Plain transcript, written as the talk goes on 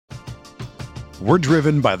We're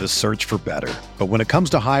driven by the search for better. But when it comes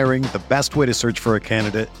to hiring, the best way to search for a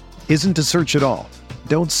candidate isn't to search at all.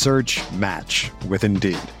 Don't search, match with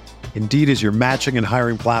Indeed. Indeed is your matching and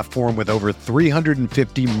hiring platform with over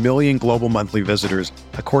 350 million global monthly visitors,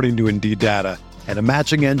 according to Indeed data, and a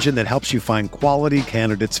matching engine that helps you find quality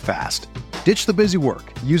candidates fast. Ditch the busy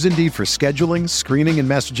work. Use Indeed for scheduling, screening, and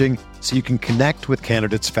messaging so you can connect with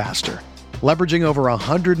candidates faster. Leveraging over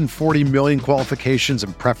 140 million qualifications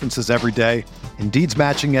and preferences every day, Indeed's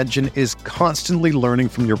matching engine is constantly learning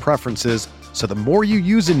from your preferences, so the more you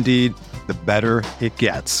use Indeed, the better it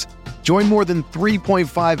gets. Join more than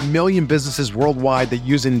 3.5 million businesses worldwide that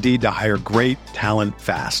use Indeed to hire great talent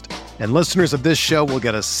fast. And listeners of this show will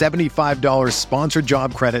get a $75 sponsored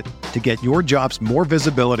job credit to get your jobs more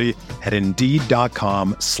visibility at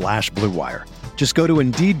Indeed.com/Blue Wire. Just go to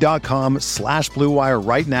Indeed.com/Blue Wire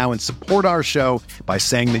right now and support our show by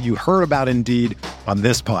saying that you heard about Indeed on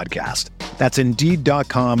this podcast. That's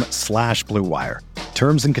Indeed.com/Blue Wire.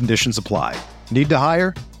 Terms and conditions apply. Need to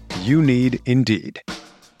hire? You need Indeed.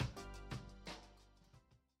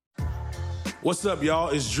 What's up, y'all?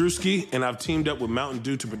 It's Drewski, and I've teamed up with Mountain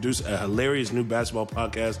Dew to produce a hilarious new basketball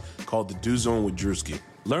podcast called The Dew Zone with Drewski.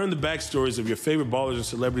 Learn the backstories of your favorite ballers and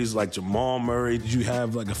celebrities like Jamal Murray. Did you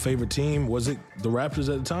have like a favorite team? Was it the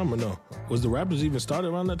Raptors at the time or no? Was the Raptors even started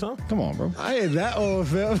around that time? Come on, bro. I ain't that old,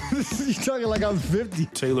 fam. You talking like I'm 50.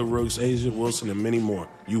 Taylor Rooks, Asia Wilson, and many more.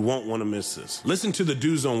 You won't want to miss this. Listen to The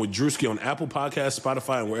Dew Zone with Drewski on Apple Podcasts,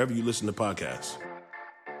 Spotify, and wherever you listen to podcasts.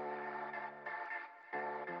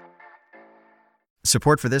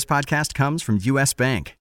 Support for this podcast comes from U.S.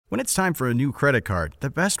 Bank. When it's time for a new credit card, the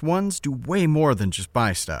best ones do way more than just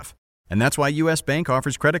buy stuff. And that's why U.S. Bank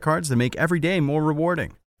offers credit cards that make every day more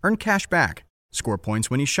rewarding. Earn cash back, score points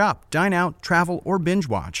when you shop, dine out, travel, or binge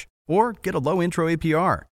watch, or get a low intro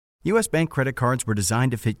APR. U.S. Bank credit cards were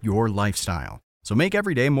designed to fit your lifestyle. So make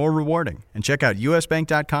every day more rewarding and check out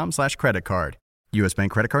usbank.com/credit card. U.S.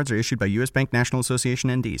 Bank credit cards are issued by U.S. Bank National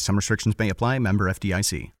Association ND. Some restrictions may apply. Member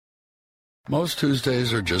FDIC. Most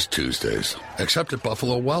Tuesdays are just Tuesdays, except at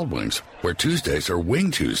Buffalo Wild Wings, where Tuesdays are Wing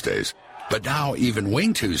Tuesdays. But now even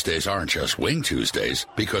Wing Tuesdays aren't just Wing Tuesdays,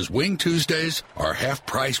 because Wing Tuesdays are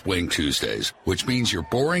half-price Wing Tuesdays, which means your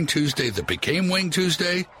boring Tuesday that became Wing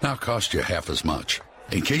Tuesday now costs you half as much.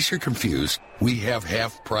 In case you're confused, we have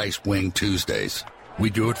half-price Wing Tuesdays. We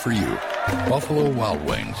do it for you. Buffalo Wild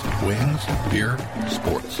Wings. Wings, beer,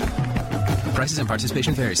 sports. Prices and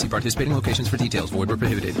participation vary. See participating locations for details. Void where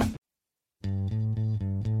prohibited.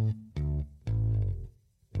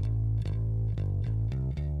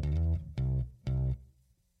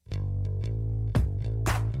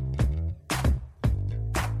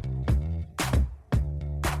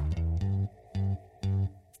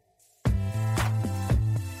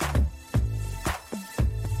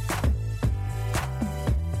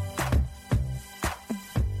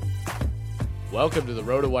 Welcome to the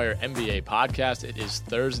RotoWire NBA podcast. It is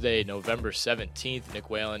Thursday, November 17th. Nick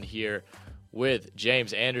Whalen here with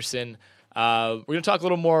James Anderson. We're going to talk a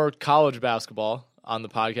little more college basketball on the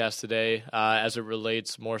podcast today as it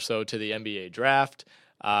relates more so to the NBA draft.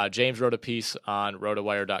 James wrote a piece on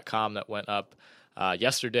rotowire.com that went up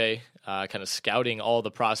yesterday, kind of scouting all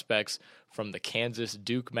the prospects from the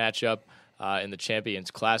Kansas-Duke matchup in the Champions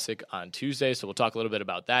Classic on Tuesday. So we'll talk a little bit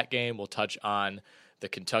about that game. We'll touch on the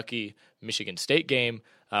Kentucky-Michigan State game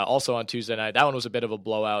also on Tuesday night. That one was a bit of a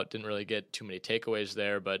blowout. Didn't really get too many takeaways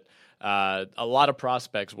there, but a lot of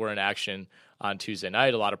prospects were in action on Tuesday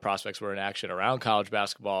night. A lot of prospects were in action around college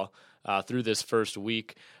basketball through this first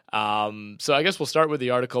week. So I guess we'll start with the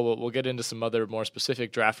article. We'll get into some other more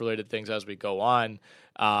specific draft-related things as we go on.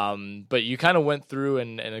 But you kind of went through,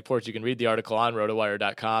 and of course you can read the article on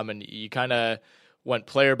rotowire.com, and you kind of went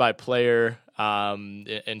player by player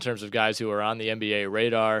in terms of guys who are on the NBA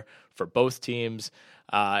radar for both teams.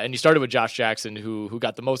 And you started with Josh Jackson, who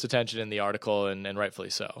got the most attention in the article, and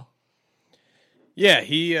rightfully so. Yeah,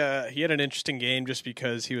 he had an interesting game just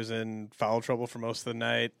because he was in foul trouble for most of the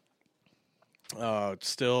night.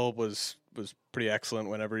 Still was pretty excellent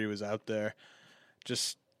whenever he was out there.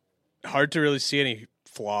 Just hard to really see any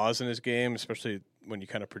flaws in his game, especially when you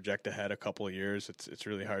kind of project ahead a couple of years. It's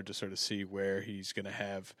really hard to sort of see where he's going to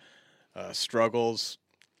have struggles.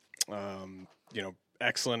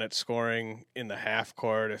 Excellent at scoring in the half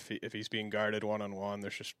court. If he's being guarded one-on-one,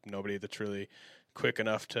 there's just nobody that's really quick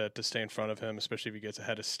enough to stay in front of him, especially if he gets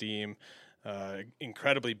ahead of steam.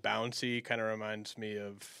 Incredibly bouncy, kind of reminds me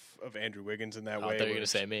of Andrew Wiggins in that way. I thought you were going to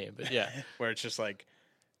say me, but yeah. Where it's just like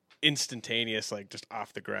instantaneous, like just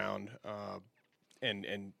off the ground.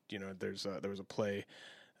 And there was a play,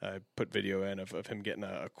 I put video in of him getting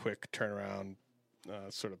a quick turnaround,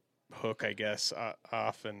 sort of hook, I guess,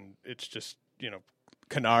 off, and it's just,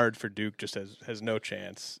 Kennard for Duke just has no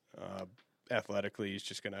chance. Athletically, he's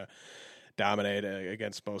just going to dominate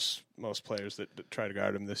against most players that try to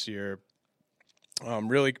guard him this year.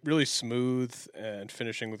 Really, really smooth and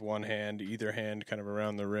finishing with one hand, either hand kind of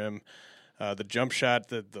around the rim. The jump shot,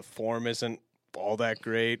 the form isn't all that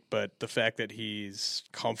great, but the fact that he's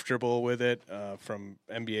comfortable with it from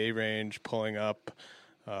NBA range, pulling up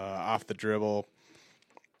off the dribble,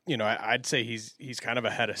 I'd say he's kind of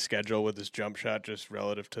ahead of schedule with his jump shot, just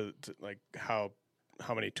relative to like how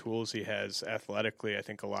many tools he has athletically. I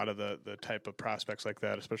think a lot of the type of prospects like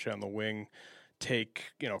that, especially on the wing, take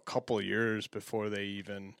a couple years before they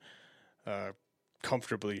even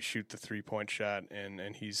comfortably shoot the 3-point shot,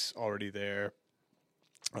 and he's already there.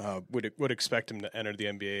 Would expect him to enter the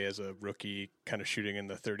NBA as a rookie, kind of shooting in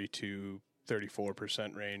the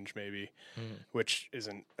 32-34% range maybe, which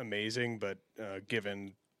isn't amazing, but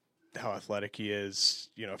given how athletic he is,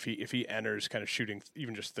 if he enters kind of shooting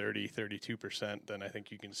even just 32%, then I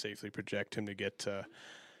think you can safely project him to get to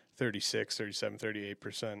 36, 37,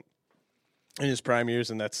 38% in his prime years,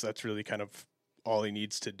 and that's really kind of all he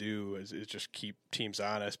needs to do is just keep teams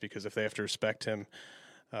honest, because if they have to respect him,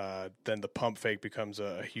 then the pump fake becomes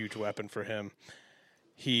a huge weapon for him.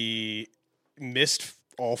 He missed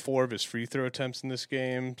all 4 of his free throw attempts in this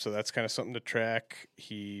game, so that's kind of something to track.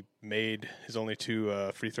 He made his only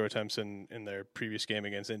 2 free throw attempts in their previous game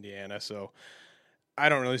against Indiana, so I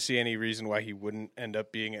don't really see any reason why he wouldn't end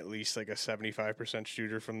up being at least like a 75%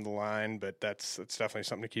 shooter from the line, but that's definitely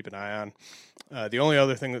something to keep an eye on. The only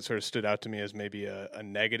other thing that sort of stood out to me as maybe a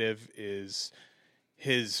negative is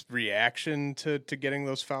his reaction to getting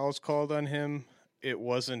those fouls called on him. It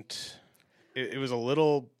was a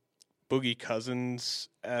little Boogie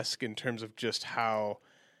Cousins-esque in terms of just how,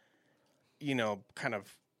 kind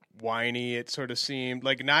of whiny it sort of seemed.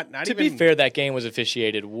 Like not to even. Be fair, that game was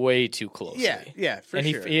officiated way too closely. Yeah, for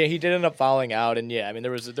sure. He did end up fouling out, and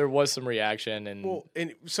there was some reaction, and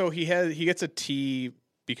so he gets a tee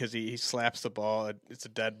because he slaps the ball. It's a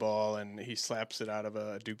dead ball, and he slaps it out of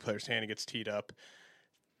a Duke player's hand and gets teed up.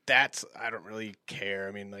 I don't really care.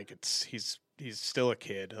 I mean, like he's still a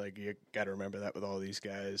kid. Like, you got to remember that with all these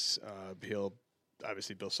guys.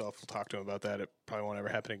 Obviously Bill Self will talk to him about that. It probably won't ever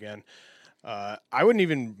happen again. I wouldn't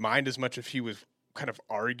even mind as much if he was kind of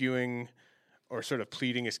arguing or sort of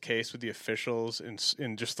pleading his case with the officials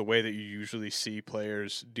in just the way that you usually see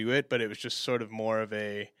players do it. But it was just sort of more of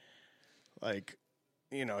a, like,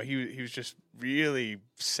 he was just really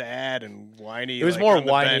sad and whiny. It was more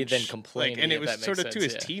whiny than complaining. And it was sort of to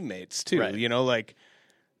his teammates too. Right.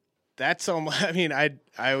 That's almost. I mean,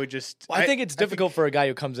 I would just. Well, I think it's difficult for a guy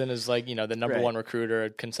who comes in as the number one recruiter,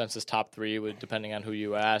 consensus top 3, depending on who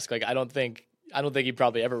you ask. Like, I don't think he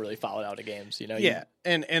probably ever really fouled out of games. Yeah,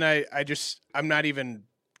 and I'm not even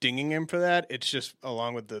dinging him for that. It's just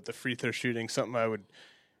along with the free throw shooting, something I would.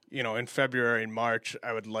 In February and March,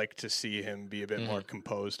 I would like to see him be a bit more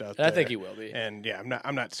composed out there. I think he will be. And yeah,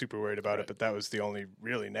 I'm not super worried about it, but that was the only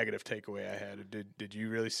really negative takeaway I had. Did you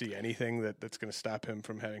really see anything that's going to stop him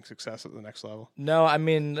from having success at the next level? No, I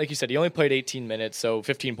mean, like you said, he only played 18 minutes, so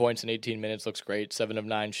 15 points in 18 minutes looks great. 7 of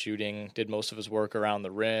 9 shooting, did most of his work around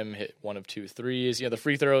the rim, hit 1 of 2 threes. The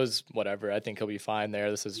free throws, whatever. I think he'll be fine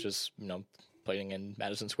there. This is just, playing in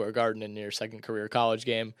Madison Square Garden in your second career college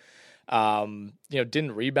game.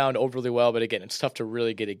 Didn't rebound overly well, but again, it's tough to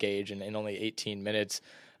really get a gauge in only 18 minutes.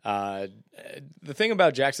 The thing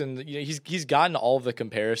about Jackson, he's gotten all of the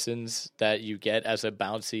comparisons that you get as a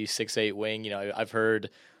bouncy 6'8" wing. I've heard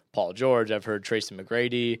Paul George, I've heard Tracy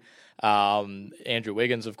McGrady, Andrew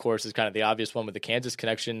Wiggins, of course, is kind of the obvious one with the Kansas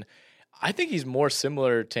connection. I think he's more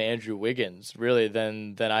similar to Andrew Wiggins, really,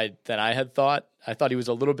 than I had thought. I thought he was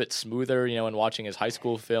a little bit smoother, in watching his high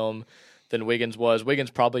school film than Wiggins was. Wiggins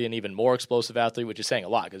probably an even more explosive athlete, which is saying a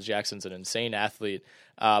lot because Jackson's an insane athlete.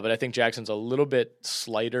 But I think Jackson's a little bit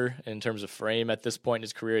slighter in terms of frame at this point in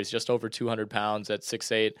his career. He's just over 200 pounds at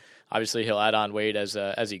 6'8". Obviously, he'll add on weight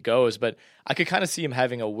as he goes. But I could kind of see him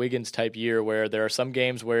having a Wiggins-type year where there are some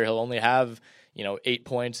games where he'll only have 8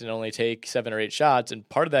 points and only take 7 or 8 shots. And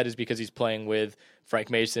part of that is because he's playing with Frank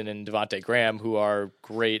Mason and Devontae Graham, who are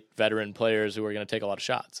great veteran players who are going to take a lot of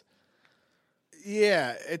shots.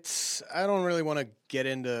 Yeah, I don't really want to get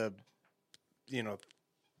into,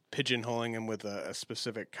 pigeonholing him with a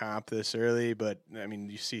specific comp this early, but I mean,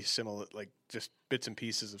 you see just bits and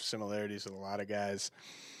pieces of similarities with a lot of guys.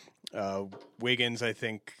 Wiggins, I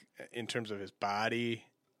think, in terms of his body,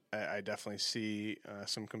 I definitely see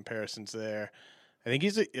some comparisons there. I think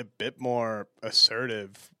he's a bit more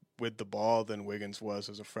assertive with the ball than Wiggins was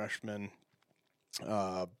as a freshman.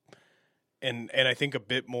 and I think a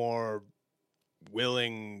bit more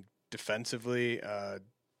willing defensively.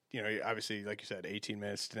 Obviously, like you said, 18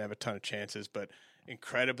 minutes, didn't have a ton of chances, but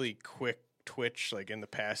incredibly quick twitch, like in the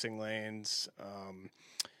passing lanes.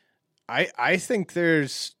 I think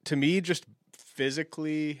there's, to me, just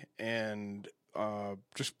physically and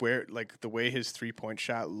just where, like, the way his 3-point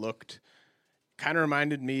shot looked kind of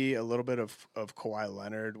reminded me a little bit of Kawhi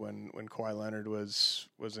Leonard when Kawhi Leonard was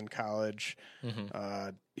in college.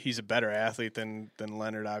 He's a better athlete than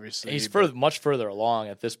Leonard, obviously. He's much further along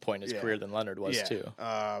at this point in his career than Leonard was too.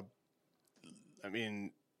 I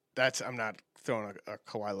mean, I'm not throwing a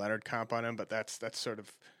Kawhi Leonard comp on him, but that's sort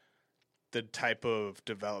of the type of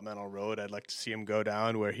developmental road I'd like to see him go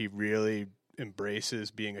down, where he really embraces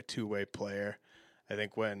being a two-way player. I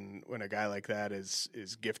think when a guy like that is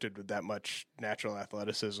gifted with that much natural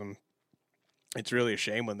athleticism, it's really a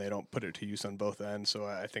shame when they don't put it to use on both ends. So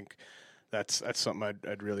I think that's something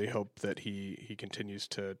I'd really hope that he continues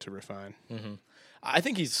to refine. Mm-hmm. I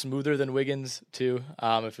think he's smoother than Wiggins too.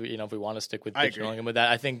 If we want to stick with him with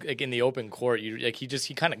that, I think, like, in the open court,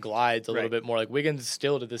 he kind of glides a little bit more. Like, Wiggins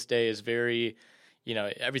still to this day is very,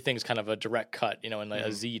 everything's kind of a direct cut, in like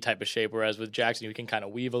a Z type of shape. Whereas with Jackson, he can kind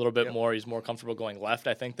of weave a little bit more. He's more comfortable going left,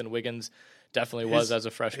 I think, than Wiggins definitely was as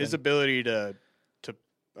a freshman. His ability to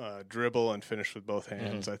dribble and finish with both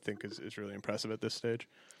hands, I think, is really impressive at this stage.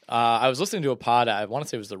 I was listening to a pod, I want to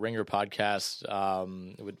say it was the Ringer podcast,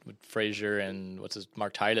 with Frazier and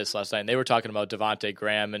Mark Titus last night, and they were talking about Devontae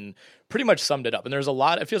Graham and pretty much summed it up. And there's a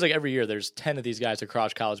lot, it feels like every year there's 10 of these guys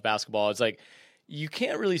across college basketball. It's like, you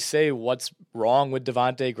can't really say what's wrong with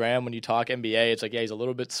Devontae Graham when you talk NBA. It's like, he's a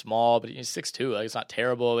little bit small, but he's 6'2". Like, it's not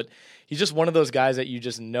terrible, but he's just one of those guys that you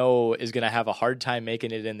just know is going to have a hard time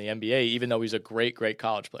making it in the NBA, even though he's a great, great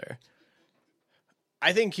college player.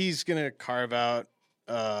 I think he's going to carve out,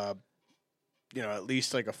 at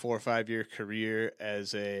least like a 4 or 5 year career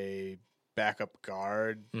as a backup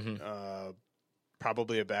guard,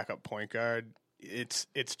 probably a backup point guard. It's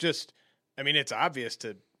just, I mean, it's obvious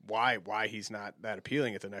to why he's not that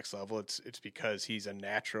appealing at the next level. It's because he's a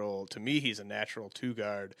natural 2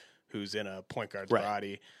 guard who's in a point guard's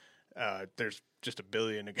body. There's just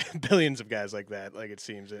billions of guys like that. Like, it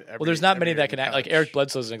seems. There's not many that can act. Like, Eric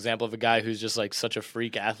Bledsoe is an example of a guy who's just like such a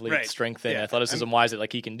freak athlete, strength and athleticism wise, that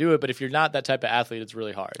like he can do it. But if you're not that type of athlete, it's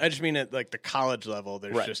really hard. I just mean at like the college level.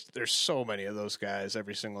 There's so many of those guys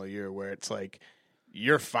every single year where it's like,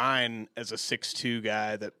 you're fine as a 6'2"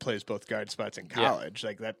 guy that plays both guard spots in college.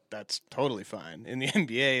 Like, that's totally fine. In the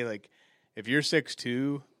NBA, like, if you're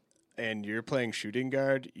 6'2" and you're playing shooting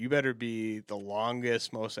guard, you better be the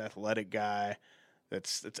longest, most athletic guy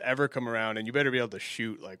that's ever come around, and you better be able to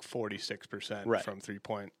shoot like 46% from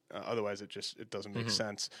 3-point. Otherwise, it doesn't make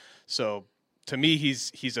sense. So to me,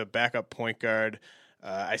 he's a backup point guard.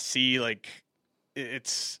 I see, like,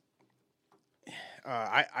 it's.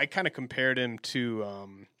 I kind of compared him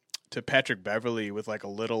to Patrick Beverley with like a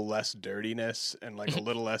little less dirtiness and like a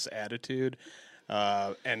little less attitude,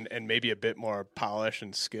 and maybe a bit more polish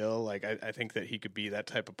and skill. Like, I think that he could be that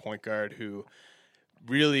type of point guard who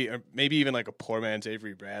really, or maybe even like a poor man's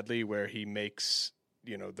Avery Bradley, where he makes,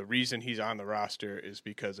 the reason he's on the roster is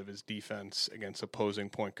because of his defense against opposing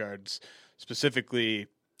point guards, specifically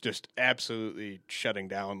just absolutely shutting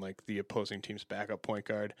down like the opposing team's backup point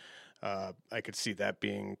guard. I could see that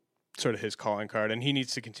being sort of his calling card, and he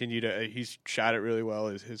needs to continue to. He's shot it really well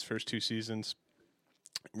his first 2 seasons.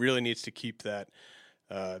 Really needs to keep that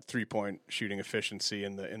 3-point shooting efficiency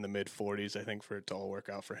in the mid 40s. I think, for it to all work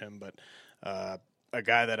out for him. But a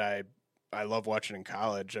guy that I love watching in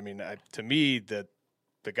college. I mean, to me, the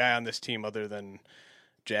guy on this team, other than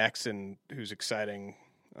Jackson, who's exciting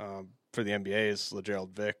for the NBA, is LaGerald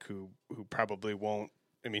Vick, who probably won't.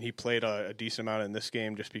 I mean, he played a decent amount in this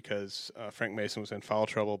game just because Frank Mason was in foul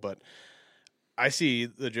trouble. But I see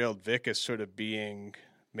LaGerald Vick as sort of being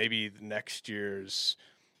maybe next year's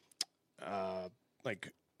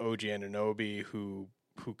like OG Anunoby, who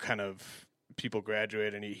kind of people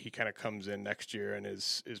graduate and he kind of comes in next year and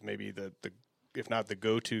is maybe the if not the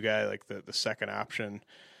go-to guy, like the second option,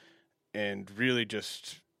 and really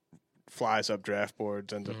just flies up draft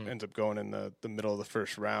boards, ends up going in the middle of the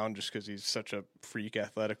first round just because he's such a freak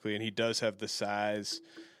athletically, and he does have the size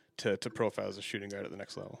to profile as a shooting guard at the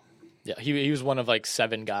next level. Yeah, he was one of like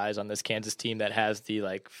 7 guys on this Kansas team that has the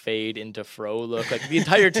like fade into fro look. Like, the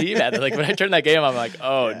entire team had it. Like, when I turned that game, I'm like,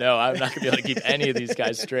 oh no, I'm not gonna be able to keep any of these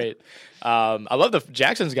guys straight. I love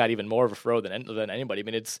Jackson's got even more of a fro than anybody. I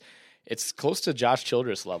mean, it's close to Josh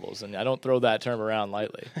Childress levels, and I don't throw that term around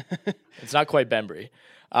lightly. It's not quite Bembry.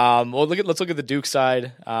 Well, let's look at the Duke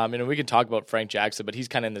side. We can talk about Frank Jackson, but he's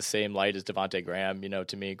kind of in the same light as Devontae Graham.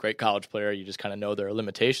 To me, great college player. You just kind of know there are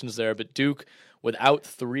limitations there. But Duke, without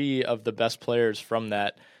 3 of the best players from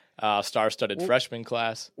that star-studded freshman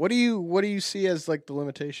class, what do you see as like the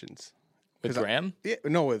limitations with Graham?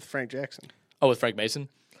 With Frank Jackson. Oh, with Frank Mason.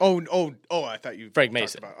 Oh! I thought you Frank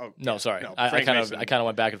Mason. About, no, sorry, no, I kind of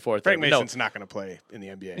went back and forth. Frank Mason's not going to play in the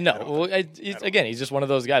NBA. No, again, he's just one of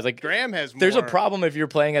those guys. Like Graham has. There's a problem if you're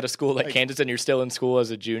playing at a school like Kansas and you're still in school as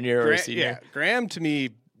a junior or a senior. Yeah, Graham to me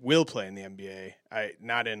will play in the NBA.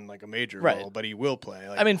 Not in like a major role, but he will play.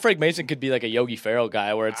 Frank Mason could be like a Yogi Ferrell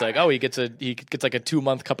guy, where it's he gets like a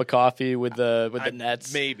 2-month cup of coffee with the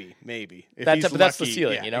Nets. Maybe. But that's the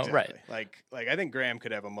ceiling, exactly. right? Like I think Graham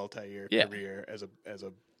could have a multi-year career as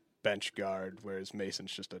a bench guard, whereas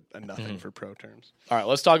Mason's just a nothing for pro terms. All right,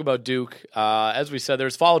 let's talk about Duke. As we said,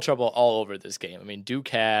 there's foul trouble all over this game. Duke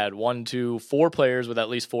had 4 players with at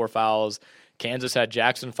least 4 fouls. Kansas had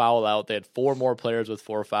Jackson foul out. They had 4 more players with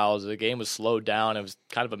 4 fouls. The game was slowed down. It was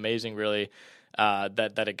kind of amazing, really,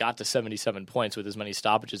 that it got to 77 points with as many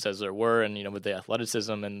stoppages as there were, and with the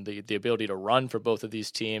athleticism and the ability to run for both of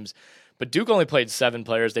these teams. But Duke only played 7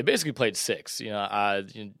 players. They basically played 6.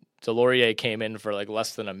 DeLaurier came in for like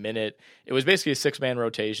less than a minute. It was basically a 6-man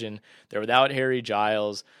rotation. They're without Harry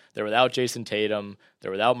Giles. They're without Jason Tatum.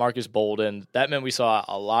 They're without Marcus Bolden. That meant we saw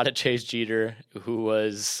a lot of Chase Jeter, who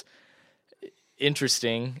was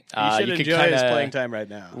interesting. You should enjoy his playing time right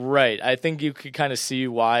now. Right. I think you could kind of see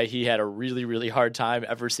why he had a really, really hard time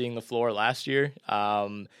ever seeing the floor last year.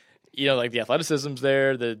 The athleticism's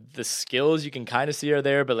there. The skills you can kind of see are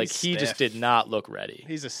there, but he just did not look ready.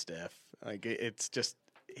 He's a stiff. It's just...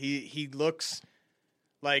 He looks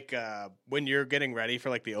like when you're getting ready for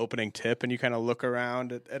like the opening tip and you kind of look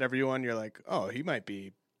around at everyone, you're like, oh, he might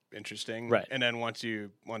be interesting, right? And then once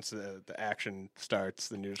the action starts,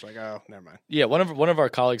 then you're just like, oh, never mind. Yeah, one of our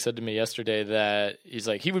colleagues said to me yesterday that he's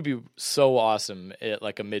like, he would be so awesome at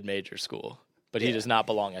like a mid-major school, but he does not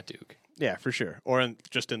belong at Duke. Yeah, for sure, or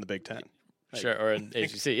just in the Big Ten. Sure, or in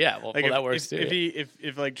ACC, yeah. Well, that works too.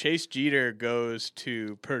 If like Chase Jeter goes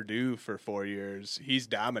to Purdue for 4 years, he's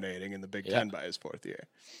dominating in the Big Ten by his 4th year.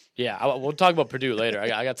 Yeah, we'll talk about Purdue later.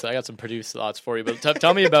 I got some Purdue thoughts for you, but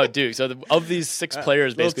tell me about Duke. So of these 6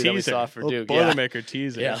 players, basically that we saw for Duke, Boilermaker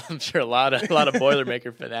teaser. Yeah, I'm sure a lot of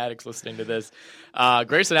Boilermaker fanatics listening to this.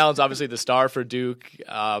 Grayson Allen's obviously the star for Duke.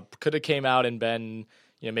 Could have came out and been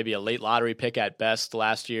maybe a late lottery pick at best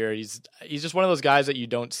last year. He's just one of those guys that you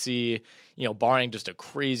don't see. Barring just a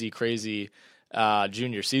crazy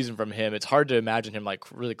junior season from him, it's hard to imagine him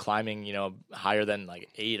like really climbing, higher than like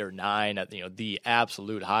 8 or 9 at the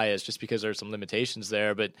absolute highest, just because there's some limitations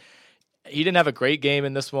there. But he didn't have a great game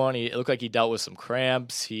in this one. It looked like he dealt with some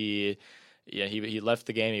cramps. He left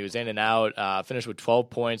the game. He was in and out. Finished with 12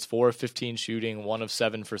 points, 4 of 15 shooting, 1 of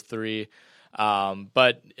 7 for 3.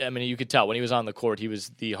 But you could tell when he was on the court, he was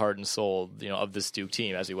the heart and soul, of this Duke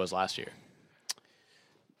team, as he was last year.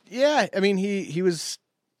 Yeah, he was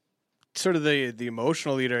sort of the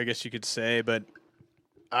emotional leader, I guess you could say, but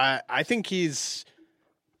I think he's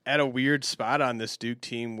at a weird spot on this Duke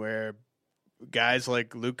team where guys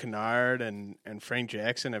like Luke Kennard and Frank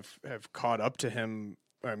Jackson have caught up to him.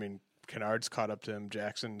 Kennard's caught up to him.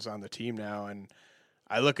 Jackson's on the team now, and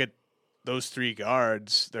I look at those 3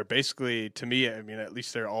 guards. They're basically, to me, at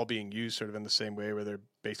least they're all being used sort of in the same way, where they're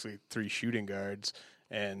basically 3 shooting guards,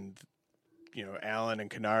 and Allen and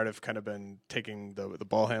Kennard have kind of been taking the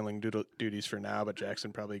ball handling duties for now, but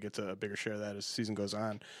Jackson probably gets a bigger share of that as the season goes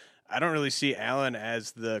on. I don't really see Allen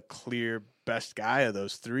as the clear best guy of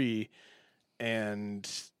those 3, and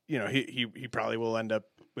he probably will end up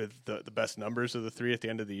with the best numbers of the 3 at the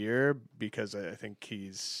end of the year, because I think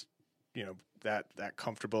he's that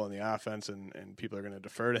comfortable in the offense, and people are going to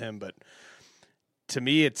defer to him. But to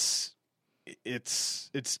me, it's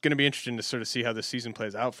going to be interesting to sort of see how the season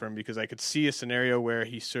plays out for him, because I could see a scenario where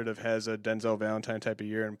he sort of has a Denzel Valentine type of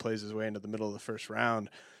year and plays his way into the middle of the first round.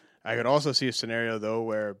 I could also see a scenario though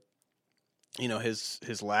where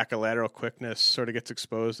his lack of lateral quickness sort of gets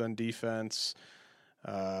exposed on defense.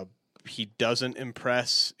 He doesn't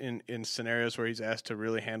impress in scenarios where he's asked to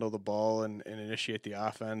really handle the ball and initiate the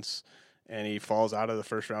offense, and he falls out of the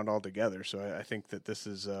first round altogether. So I think that this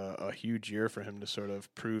is a huge year for him to sort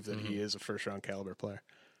of prove that he is a first-round caliber player.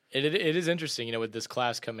 It is interesting, with this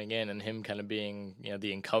class coming in and him kind of being,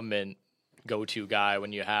 the incumbent go-to guy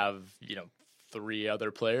when you have, 3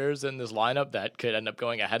 other players in this lineup that could end up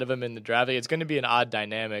going ahead of him in the draft. It's going to be an odd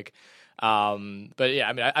dynamic. But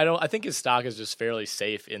yeah, I think his stock is just fairly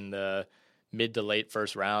safe in the mid to late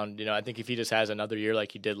first round. You know, I think if he just has another year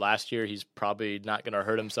like he did last year, he's probably not going to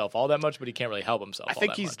hurt himself all that much, but he can't really help himself. I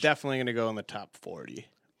think he's definitely going to go in the top 40,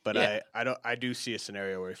 but I do see a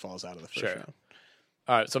scenario where he falls out of the first round.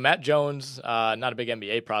 All right, so Matt Jones, not a big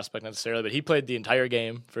NBA prospect necessarily, but he played the entire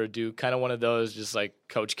game for Duke. Kind of one of those just like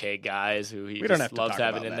Coach K guys who he just loves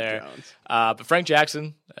having in there. But Frank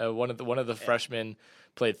Jackson, one of the freshmen,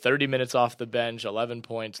 played 30 minutes off the bench, 11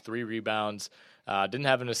 points, 3 rebounds. Didn't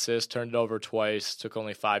have an assist, turned it over twice, took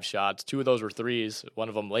only 5 shots. 2 of those were threes. One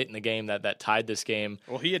of them late in the game that tied this game.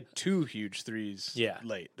 Well, he had 2 huge threes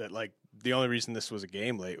late. That like the only reason this was a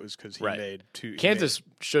game late was because he made 2. Kansas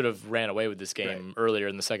should have ran away with this game earlier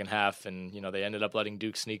in the second half, and they ended up letting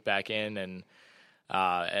Duke sneak back in. And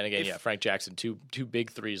again, Frank Jackson, two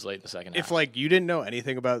big threes late in the second half. If like you didn't know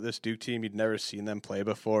anything about this Duke team, you'd never seen them play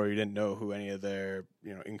before, you didn't know who any of their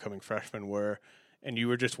incoming freshmen were, and you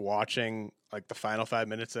were just watching like the final 5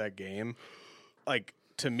 minutes of that game, like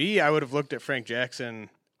to me, I would have looked at Frank Jackson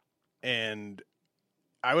and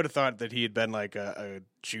I would have thought that he had been like a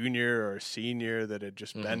junior or a senior that had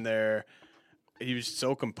just been there. He was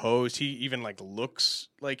so composed. He even like looks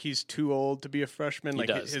like he's too old to be a freshman. Like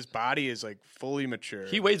his body is like fully mature.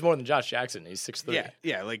 He weighs more than Josh Jackson. He's 6'3".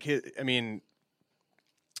 Yeah. Like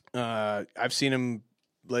I've seen him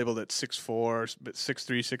labeled at 6'4", but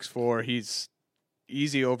 6'3", 6'4". He's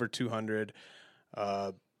easy over 200.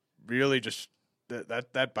 Really, just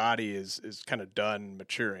that body is kind of done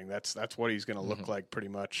maturing. That's what he's going to look like pretty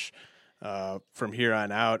much from here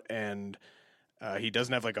on out. And he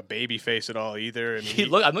doesn't have like a baby face at all either. I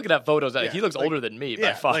mean, I'm looking at photos. He looks older than me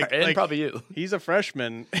by far, and probably you. He's a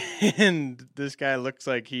freshman, and this guy looks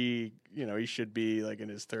like he should be like in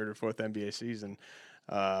his 3rd or 4th NBA season.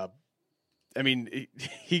 I mean,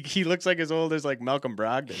 he looks like as old as like Malcolm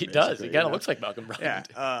Brogdon. He does. He kind of looks like Malcolm Brogdon.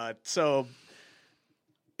 Yeah. So,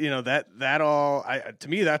 that all to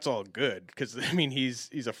me that's all good because I mean he's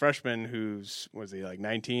a freshman was he like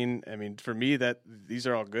 19? I mean for me these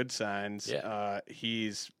are all good signs. Yeah.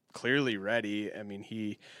 He's clearly ready. I mean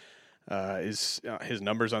he is his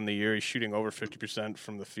numbers on the year. He's shooting over 50%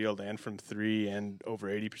 from the field and from 3 and over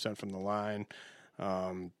 80% from the line.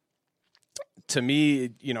 To me,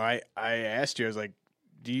 I asked you, I was like,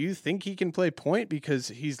 do you think he can play point? Because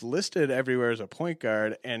he's listed everywhere as a point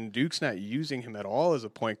guard, and Duke's not using him at all as a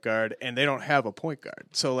point guard, and they don't have a point guard.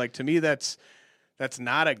 So, like, to me, that's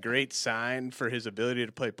not a great sign for his ability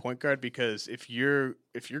to play point guard, because if you're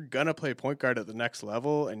gonna play point guard at the next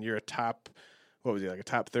level and you're a top, what was he, like a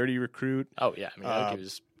top 30 recruit? Oh yeah, I mean I think he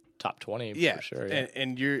was top 20 for sure. Yeah.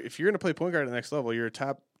 And if you're gonna play point guard at the next level, you're a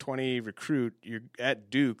top 20 recruit. You're at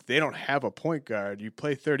Duke. They don't have a point guard. You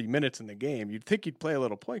play 30 minutes in the game. You'd think you'd play a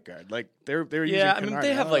little point guard. Like they're using Kennard. I mean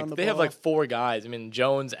they have like 4 guys. I mean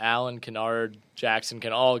Jones, Allen, Kennard, Jackson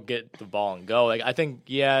can all get the ball and go. Like I think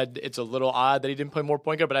it's a little odd that he didn't play more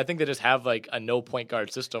point guard, but I think they just have like a no point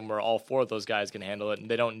guard system where all 4 of those guys can handle it,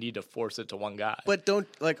 and they don't need to force it to one guy. But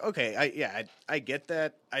I get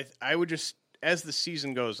that. I would just, as the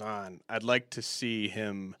season goes on, I'd like to see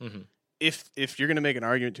him. Mm-hmm. If you're going to make an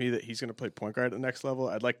argument to me that he's going to play point guard at the next level,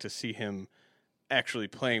 I'd like to see him actually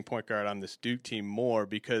playing point guard on this Duke team more,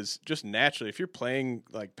 because just naturally, if you're playing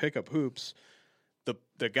like pickup hoops,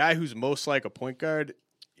 the guy who's most like a point guard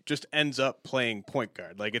just ends up playing point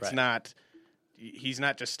guard. Like it's not, he's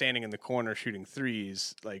not just standing in the corner shooting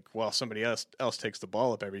threes like while somebody else takes the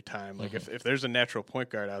ball up every time. Like if there's a natural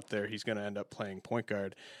point guard out there, he's going to end up playing point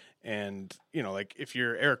guard. And, like if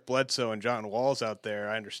you're Eric Bledsoe and John Wall's out there,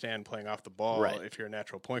 I understand playing off the ball if you're a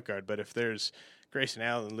natural point guard. But if there's Grayson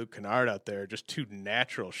Allen and Luke Kennard out there, just 2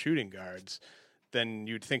 natural shooting guards, then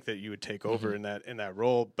you'd think that you would take over in that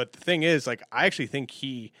role. But the thing is, like, I actually think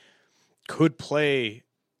he could play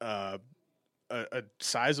a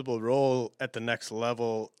sizable role at the next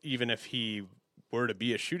level, even if he were to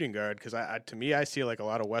be a shooting guard, because to me I see like a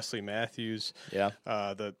lot of Wesley Matthews. Yeah.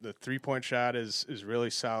 The 3-point shot is really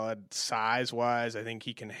solid. Size wise, I think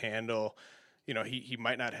he can handle. He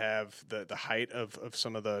might not have the height of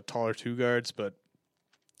some of the taller 2 guards, but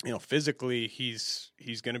physically he's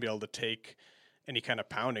going to be able to take any kind of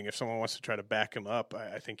pounding if someone wants to try to back him up.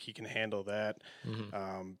 I think he can handle that.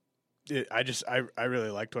 I really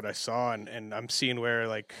liked what I saw, and I'm seeing where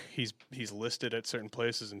like he's listed at certain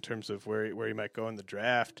places in terms of where he might go in the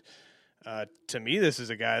draft. To me, this is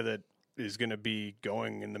a guy that is going to be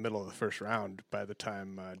going in the middle of the first round by the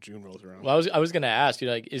time June rolls around. Well, I was going to ask you,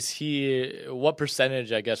 like, what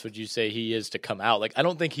percentage, I guess, would you say he is to come out? Like, I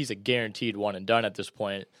don't think he's a guaranteed one and done at this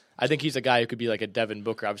point. I think he's a guy who could be like a Devin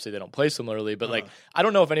Booker. Obviously, they don't play similarly, but like, I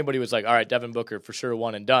don't know if anybody was like, all right, Devin Booker for sure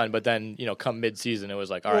one and done. But then, come mid-season, it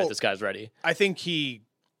was like, all right, this guy's ready. I think he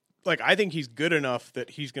like I think he's good enough that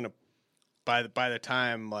he's gonna by the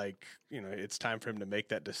time it's time for him to make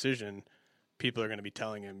that decision, people are going to be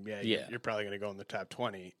telling him, you're probably going to go in the top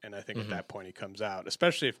 20. And I think at that point he comes out,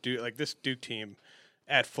 especially if this Duke team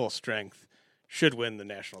at full strength should win the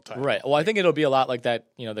national title. Right. Well, I think it'll be a lot like that,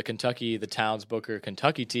 the Towns Booker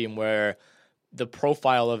Kentucky team, where the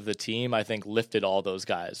profile of the team, I think, lifted all those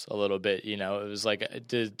guys a little bit. It was like,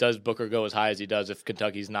 does Booker go as high as he does if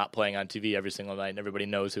Kentucky's not playing on TV every single night and everybody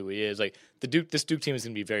knows who he is? Like this Duke team is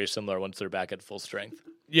going to be very similar once they're back at full strength.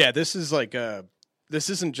 Yeah, this is this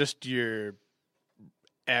isn't just your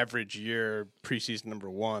average year preseason number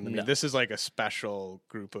one. I mean, this is like a special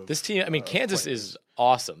group of this team. I mean, Kansas players. is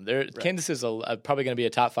awesome. Kansas is probably going to be a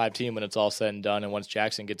top 5 team when it's all said and done, and once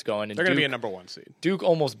Jackson gets going. And they're going to be a number 1 seed. Duke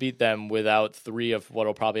almost beat them without 3 of what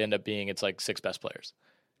will probably end up being its 6 best players,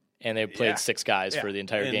 and they played 6 guys for the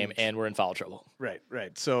entire game, and we're in foul trouble. Right.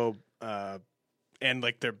 So, and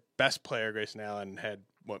their best player, Grayson Allen, had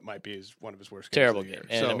what might be one of his worst games terrible of the year.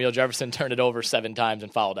 game. And Emil Jefferson turned it over 7 times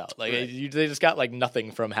and fouled out. They just got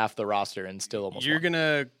nothing from half the roster and still almost You're won.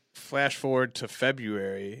 gonna flash forward to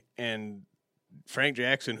February, and Frank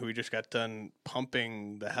Jackson, who we just got done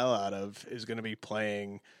pumping the hell out of, is going to be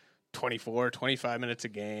playing 24, 25 minutes a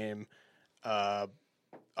game. On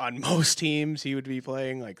most teams, he would be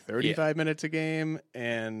playing 35 minutes a game,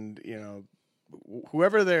 and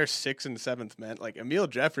whoever their 6th and 7th meant, Emil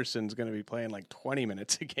Jefferson's going to be playing 20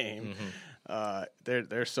 minutes a game. Mm-hmm.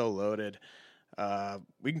 They're so loaded.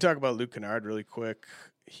 We can talk about Luke Kennard really quick.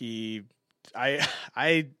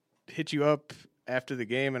 I hit you up after the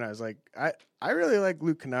game, and I was like, I really like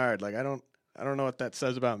Luke Kennard. I don't know what that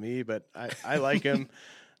says about me, but I like him.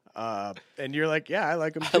 And you're like, yeah, I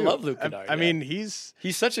like him too. I love Luke Kennard. I mean, he's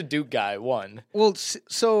such a Duke guy. Well,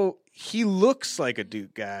 so he looks like a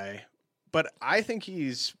Duke guy, but I think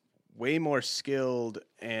he's way more skilled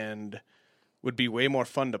and would be way more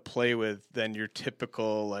fun to play with than your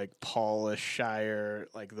typical Paul Shire,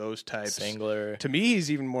 those types. Singler. To me,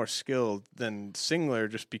 he's even more skilled than Singler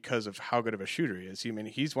just because of how good of a shooter he is. I mean,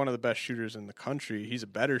 he's one of the best shooters in the country. He's a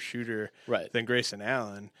better shooter than Grayson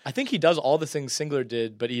Allen. I think he does all the things Singler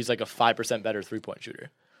did, but he's a 5% better 3-point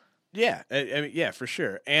shooter. Yeah, I mean, yeah, for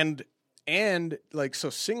sure. And so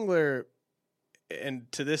Singler,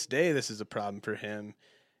 and to this day, this is a problem for him.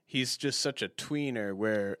 He's just such a tweener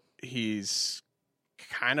where he's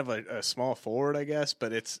kind of a small forward, I guess,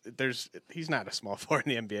 but he's not a small forward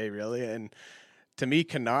in the NBA really. And to me,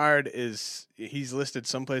 Kennard he's listed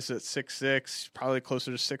someplace at 6'6", probably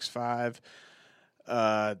closer to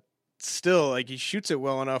 6'5". Still, he shoots it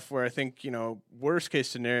well enough where I think, worst case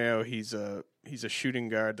scenario, he's a shooting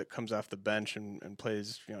guard that comes off the bench and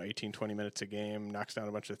plays 18, 20 minutes a game, knocks down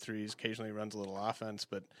a bunch of threes, occasionally runs a little offense,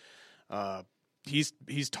 but he's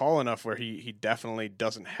tall enough where he definitely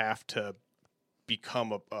doesn't have to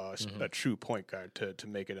become a true point guard to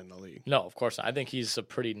make it in the league. No, of course not. I think he's a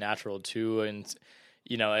pretty natural too, and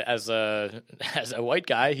as a white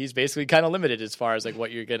guy, he's basically kind of limited as far as what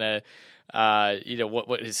you're gonna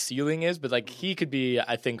what his ceiling is. But he could be,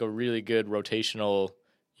 I think, a really good rotational,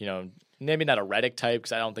 maybe not a Redick type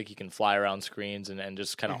because I don't think he can fly around screens and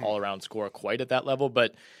just kind of all around score quite at that level,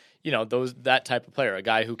 but. That type of player, a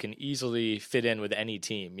guy who can easily fit in with any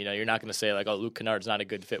team. You're not going to say oh, Luke Kennard's not a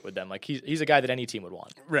good fit with them. He's a guy that any team would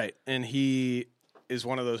want. Right. And he is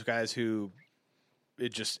one of those guys who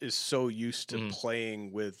it just is so used to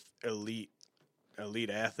playing with elite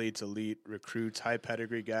athletes, elite recruits, high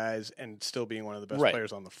pedigree guys, and still being one of the best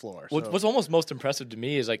players on the floor. What's almost most impressive to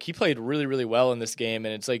me is he played really, really well in this game,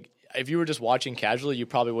 and it's if you were just watching casually, you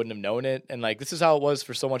probably wouldn't have known it. And this is how it was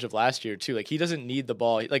for so much of last year too. He doesn't need the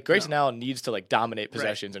ball. Grayson Allen needs to dominate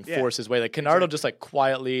possessions and force his way. Kennard will just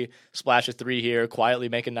quietly splash a 3 here, quietly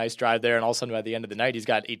make a nice drive there, and all of a sudden by the end of the night he's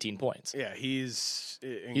got 18 points. Yeah, he's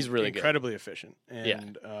really incredibly efficient.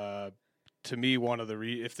 And to me, one of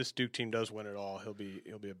the if this Duke team does win it all, he'll be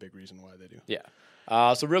a big reason why they do. Yeah.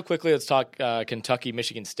 So real quickly, let's talk Kentucky,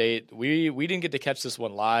 Michigan State. We didn't get to catch this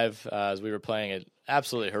one live as we were playing an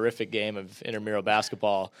absolutely horrific game of intramural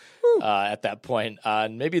basketball at that point.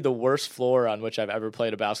 Maybe the worst floor on which I've ever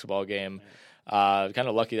played a basketball game. Kind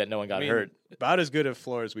of lucky that no one got hurt. About as good a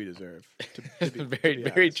floor as we deserve.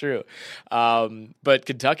 Very true. But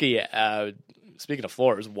Kentucky, speaking of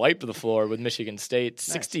floors, wiped the floor with Michigan State,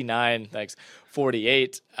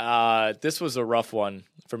 69-48. This was a rough one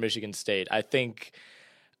for Michigan State. I think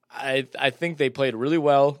they played really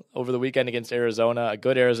well over the weekend against Arizona, a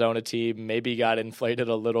good Arizona team, maybe got inflated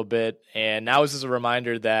a little bit. And now this is a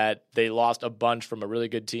reminder that they lost a bunch from a really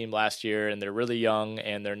good team last year, and they're really young,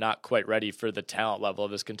 and they're not quite ready for the talent level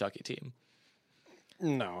of this Kentucky team.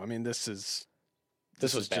 No, I mean, this is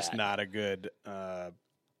This was just bad.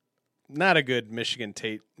 not a good Michigan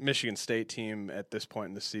State team at this point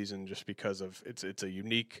in the season, just because of it's a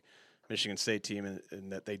unique Michigan State team in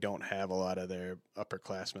that they don't have a lot of their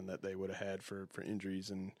upperclassmen that they would have had for injuries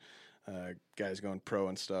and guys going pro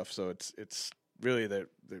and stuff. So it's really the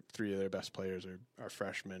three of their best players are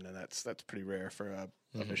freshmen, and that's pretty rare for a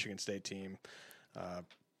Michigan State team.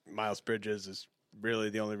 Miles Bridges is really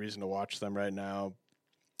the only reason to watch them right now.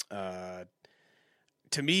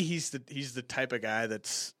 To me, he's the type of guy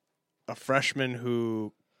that's a freshman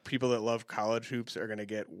who people that love college hoops are going to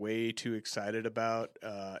get way too excited about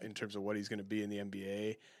in terms of what he's going to be in the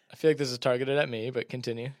NBA. I feel like this is targeted at me, but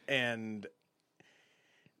continue. And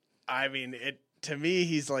I mean, to me,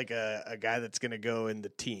 he's like a guy that's going to go in the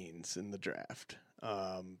teens in the draft.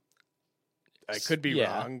 I could be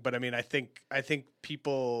wrong, but I mean, I think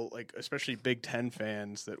people, like especially Big Ten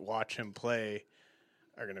fans that watch him play,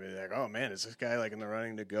 are going to be like, oh man, is this guy like in the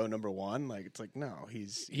running to go number one? Like, it's like, no,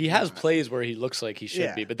 he has plays where he looks like he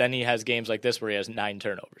should be, but then he has games like this where he has 9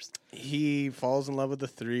 turnovers. He falls in love with the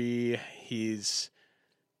three.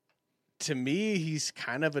 To me, he's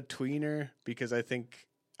kind of a tweener, because I think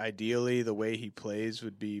ideally the way he plays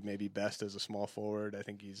would be maybe best as a small forward. I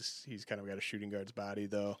think he's kind of got a shooting guard's body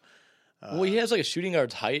though. Well, he has like a shooting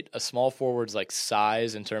guard's height, a small forward's like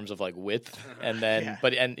size in terms of like width, and then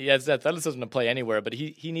and he has athleticism to play anywhere. But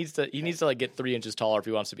he needs to like get 3 inches taller if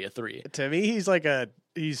he wants to be a 3. To me,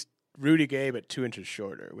 he's Rudy Gay but 2 inches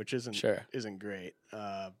shorter, which isn't great.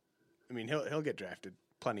 I mean, he'll get drafted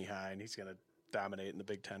plenty high, and he's gonna dominate in the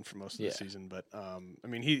Big Ten for most of the season. But I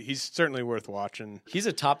mean, he's certainly worth watching. He's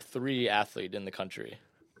a top 3 athlete in the country.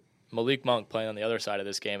 Malik Monk playing on the other side of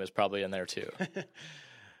this game is probably in there too.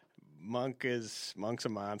 Monk's a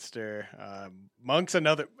monster. Monk's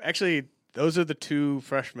another. Actually, those are the 2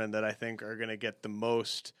 freshmen that I think are going to get the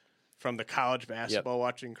most from the college basketball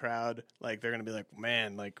watching crowd. Like, they're going to be like,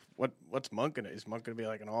 man, like what's Monk going to? Is Monk going to be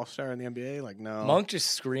like an all-star in the NBA? Like, no. Monk just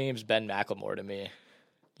screams Ben McLemore to me,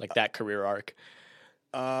 like that career arc.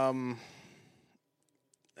 I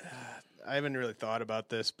haven't really thought about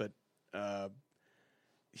this, but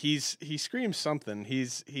he screams something.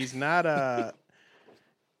 He's not a.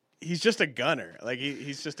 He's just a gunner. Like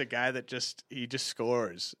he's just a guy that just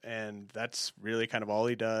scores, and that's really kind of all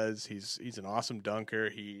he does. He's an awesome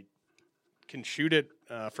dunker. He can shoot it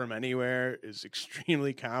from anywhere. Is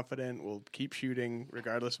extremely confident. Will keep shooting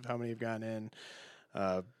regardless of how many have gone in.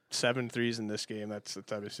 7 threes in this game. That's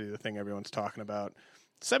obviously the thing everyone's talking about.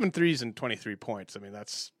 7 threes and 23 points. I mean,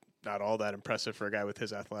 that's not all that impressive for a guy with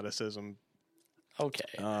his athleticism.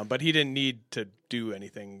 Okay, but he didn't need to do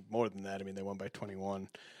anything more than that. I mean, they won by 21.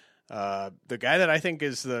 The guy that I think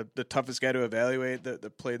is the toughest guy to evaluate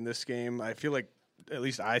that played in this game, I feel like, at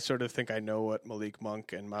least I sort of think I know what Malik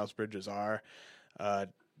Monk and Miles Bridges are.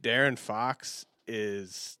 De'Aaron Fox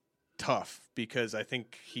is tough, because I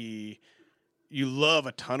think you love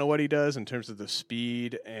a ton of what he does in terms of the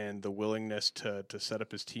speed and the willingness to set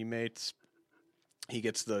up his teammates. He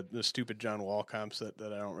gets the stupid John Wall comps that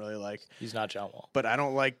I don't really like. He's not John Wall. But I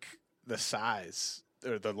don't like the size,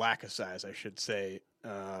 or the lack of size, I should say.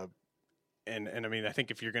 And I mean, I think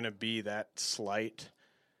if you're going to be that slight,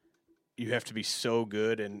 you have to be so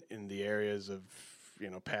good in the areas of,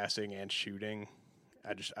 passing and shooting.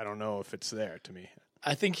 I don't know if it's there to me.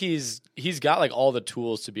 I think he's got like all the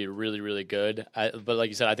tools to be really, really good. But like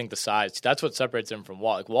you said, I think the size, that's what separates him from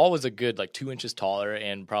Wall. Like Wall was a good like 2 inches taller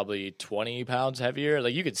and probably 20 pounds heavier.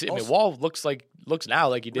 Like you could see, I mean, Wall looks now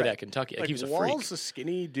like he did at Kentucky. Like he was a freak. Wall's a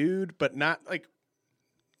skinny dude, but not like,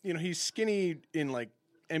 he's skinny in like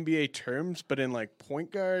NBA terms, but in like point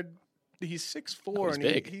guard, he's 6'4", and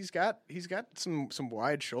big. he's got some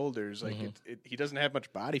wide shoulders. Like he doesn't have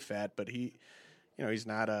much body fat, but he's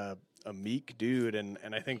not a meek dude, and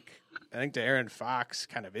I think De'Aaron Fox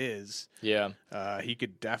kind of is. Yeah. He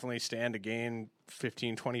could definitely stand to gain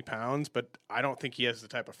 15, 20 pounds, but I don't think he has the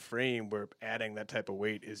type of frame where adding that type of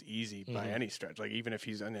weight is easy by any stretch. Like even if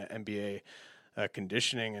he's in an NBA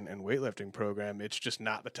conditioning and weightlifting program, it's just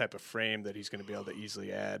not the type of frame that he's going to be able to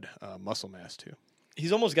easily add muscle mass to.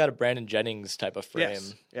 He's almost got a Brandon Jennings type of frame,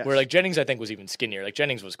 yes. where like Jennings I think was even skinnier. Like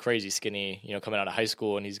Jennings was crazy skinny, coming out of high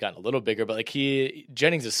school, and he's gotten a little bigger. But like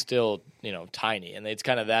Jennings is still tiny, and it's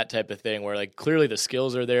kind of that type of thing where like clearly the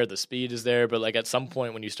skills are there, the speed is there, but like at some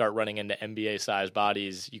point when you start running into NBA sized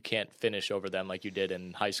bodies, you can't finish over them like you did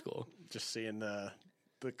in high school. Just seeing the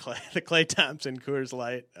Klay Thompson Coors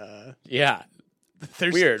Light. Yeah.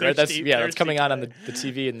 Weird, right? That's coming on the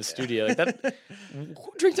TV in the studio. Like that,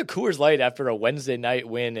 who drinks a Coors Light after a Wednesday night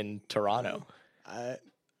win in Toronto? I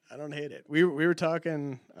don't hate it. We were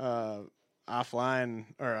talking offline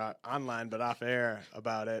or online, but off air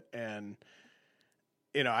about it, and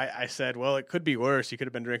I said, well, it could be worse. You could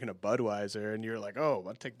have been drinking a Budweiser, and you're like, oh,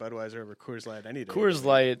 I'd take Budweiser over Coors Light any day. Coors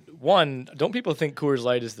Light, one, don't people think Coors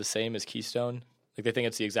Light is the same as Keystone? Like they think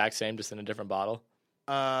it's the exact same, just in a different bottle?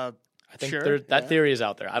 I think sure, that theory is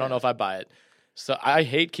out there. I don't know if I buy it. So I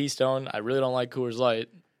hate Keystone. I really don't like Coors Light.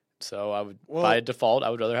 So I would, by default, I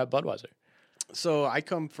would rather have Budweiser. So I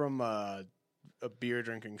come from a beer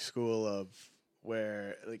drinking school of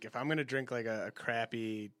where, like, if I'm going to drink like a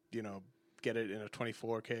crappy, get it in a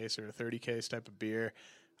 24 case or a 30 case type of beer,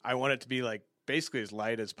 I want it to be like basically as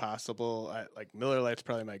light as possible. Like Miller Lite's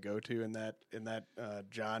probably my go-to in that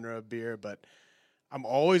genre of beer, but I'm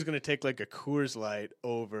always going to take like a Coors Light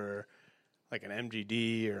over like an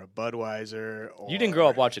MGD or a Budweiser. You didn't grow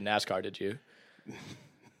up watching NASCAR, did you?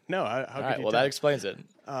 No. All right, well, that explains it.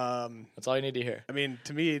 That's all you need to hear. I mean,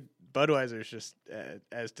 to me, Budweiser is just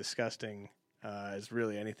as disgusting as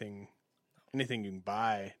really anything you can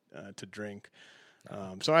buy to drink.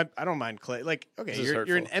 So I don't mind Clay. Like, okay,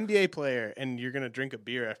 you're an NBA player and you're going to drink a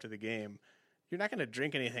beer after the game. You're not going to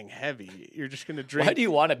drink anything heavy. You're just going to drink. Why do you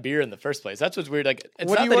want a beer in the first place? That's what's weird. Like, it's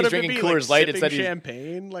what not that he's drinking Coors Light. It's that he's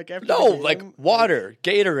champagne. Like after like water,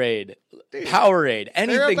 Gatorade, Powerade,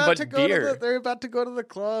 anything but beer. They're about to go to the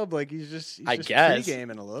club. Like he's just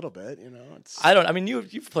pre-gaming a little bit. I mean,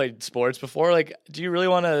 you've played sports before. Like, do you really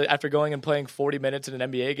want to, after going and playing 40 minutes in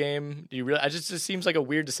an NBA game? Do you really? It just seems like a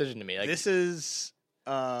weird decision to me. Like, this is.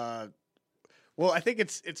 Well, I think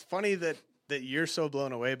it's funny that you're so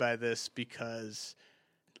blown away by this because,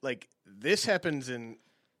 like, this happens in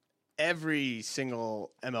every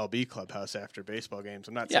single MLB clubhouse after baseball games.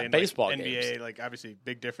 I'm not saying baseball like, NBA, games. like, obviously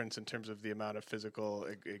big difference in terms of the amount of physical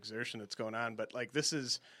exertion that's going on, but like this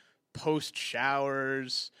is post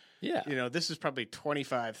showers. Yeah. This is probably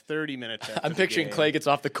 25, 30 minutes after I'm picturing game. Clay gets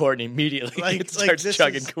off the court and immediately starts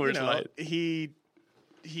chugging Coors Light.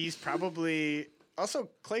 He's probably also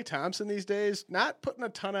Klay Thompson these days, not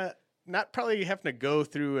probably having to go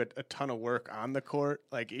through a ton of work on the court.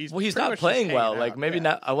 Like he's not playing well. Like maybe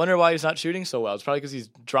not. I wonder why he's not shooting so well. It's probably because he's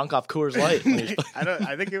drunk off Coors Light.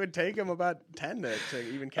 I think it would take him about 10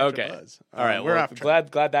 to even catch a buzz. All right, we're off.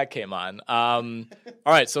 Glad that came on. All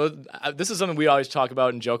right, so this is something we always talk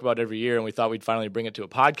about and joke about every year, and we thought we'd finally bring it to a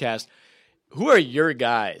podcast. Who are your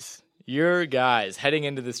guys? Your guys heading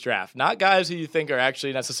into this draft? Not guys who you think are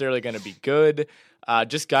actually necessarily going to be good.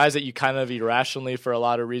 Just guys that you kind of irrationally, for a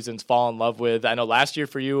lot of reasons, fall in love with. I know last year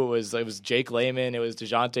for you it was Jake Layman, it was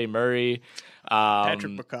DeJounte Murray,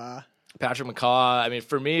 Patrick McCaw. I mean,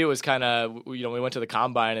 for me, it was kind of we went to the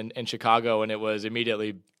combine in Chicago, and it was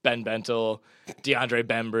immediately Ben Bentel, DeAndre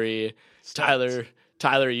Bembry,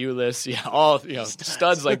 Tyler Ulis, all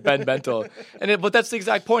studs like Ben Bentel. But that's the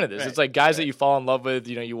exact point of this. Right, it's like guys that you fall in love with.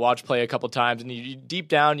 You watch play a couple times, and you deep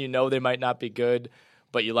down they might not be good,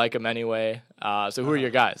 but you like them anyway. So who are your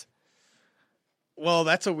guys? Well,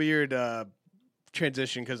 that's a weird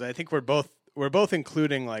transition because I think we're both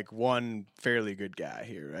including like one fairly good guy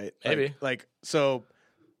here, right? Maybe. So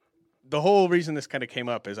the whole reason this kind of came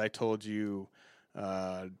up is I told you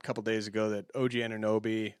a couple days ago that OG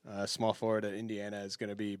Anunoby, small forward at Indiana, is going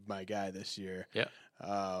to be my guy this year. Yeah.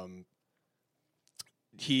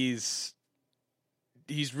 He's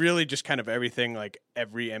really just kind of everything like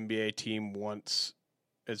every NBA team wants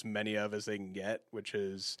as many of as they can get, which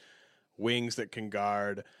is wings that can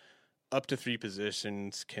guard up to 3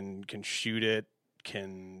 positions, can shoot it,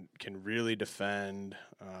 can really defend,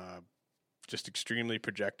 just extremely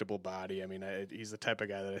projectable body. I mean, he's the type of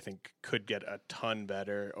guy that I think could get a ton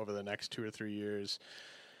better over the next 2 or 3 years.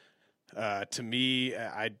 To me,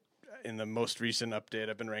 in the most recent update,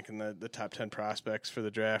 I've been ranking the top 10 prospects for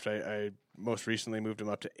the draft. I most recently moved him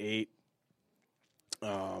up to 8.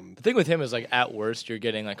 The thing with him is, like, at worst, you're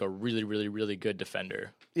getting like a really, really, really good defender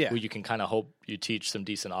who you can kind of hope you teach some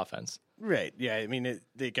decent offense. Right. Yeah. I mean,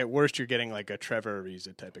 at worst, you're getting like a Trevor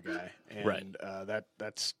Ariza type of guy, and right.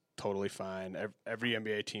 That's totally fine. Every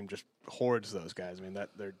NBA team just hoards those guys. I mean, that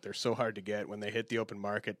they're so hard to get. When they hit the open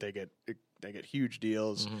market, they get huge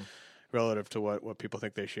deals relative to what people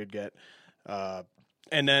think they should get.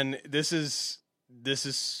 And then this is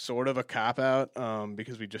sort of a cop out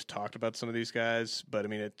because we just talked about some of these guys, but I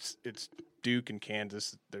mean it's Duke and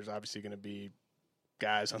Kansas. There's obviously going to be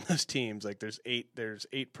guys on those teams. Like there's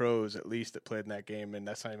eight pros at least that played in that game, and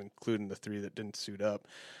that's not even including the 3 that didn't suit up.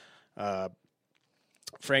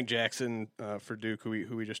 Frank Jackson for Duke,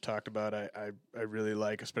 who we just talked about, I really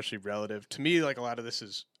like, especially relative to me. Like a lot of this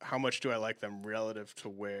is how much do I like them relative to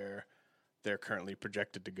where they're currently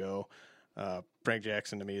projected to go. Frank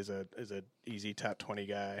Jackson to me is a easy top 20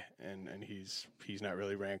 guy, and he's not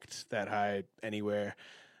really ranked that high anywhere.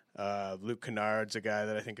 Luke Kennard's a guy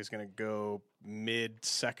that I think is going to go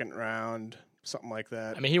mid-second round, something like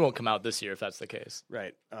that. I mean, he won't come out this year if that's the case.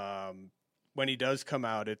 Right. When he does come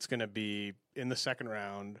out, it's going to be in the second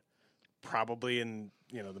round, probably in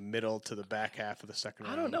the middle to the back half of the second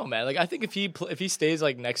round. I don't know, man. Like, I think if he stays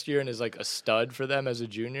like next year and is like a stud for them as a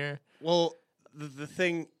junior. Well, the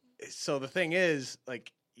thing is,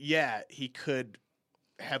 like, yeah, he could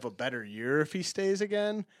have a better year if he stays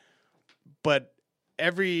again, but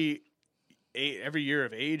every year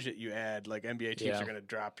of age that you add, like, NBA teams are going to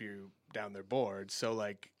drop you down their board. So,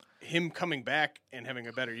 like, him coming back and having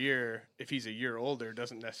a better year, if he's a year older,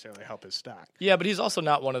 doesn't necessarily help his stock. Yeah, but he's also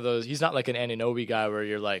not one of those. He's not like an Anunoby guy where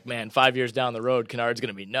you're like, man, 5 years down the road, Kennard's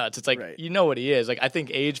going to be nuts. It's like, you know what he is. Like, I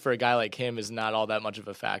think age for a guy like him is not all that much of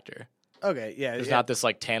a factor. Okay, yeah. There's not this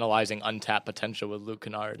like tantalizing untapped potential with Luke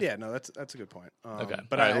Kennard. Yeah, no, that's a good point. Okay,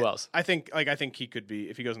 but all right, who else? I think he could be,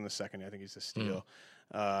 if he goes in the second, I think he's a steal.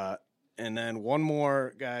 And then one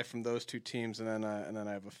more guy from those two teams, and then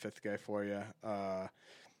I have a fifth guy for you.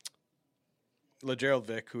 LaGerald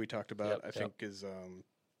Vick, who we talked about, I think is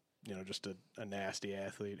just a nasty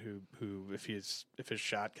athlete who if his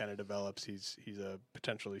shot kind of develops, he's a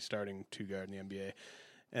potentially starting two guard in the NBA.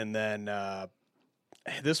 And then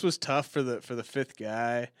this was tough for the fifth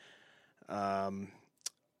guy.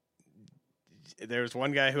 There was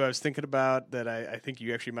one guy who I was thinking about that I think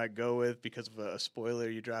you actually might go with because of a spoiler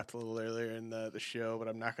you dropped a little earlier in the show, but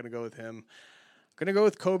I'm not going to go with him. I'm going to go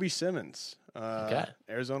with Kobe Simmons,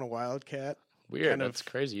 Arizona Wildcat. Weird. That's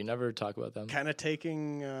crazy. You never talk about them. Kind of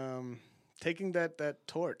taking that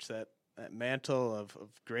torch, that mantle of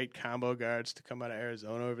great combo guards to come out of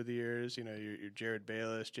Arizona over the years. You know, your Jared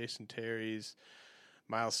Bayless, Jason Terry's,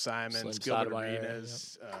 Miles Simons, Gilbert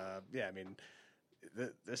Arenas. I mean,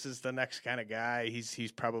 this is the next kind of guy.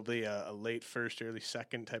 He's probably a late first, early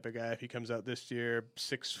second type of guy if he comes out this year.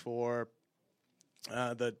 6'4".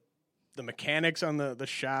 The mechanics on the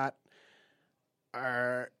shot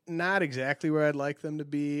are not exactly where I'd like them to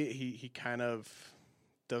be. He kind of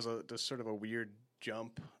does sort of a weird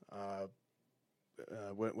jump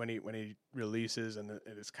when he releases, and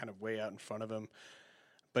it's kind of way out in front of him.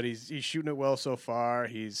 But he's shooting it well so far.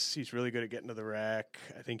 He's really good at getting to the rack.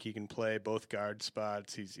 I think he can play both guard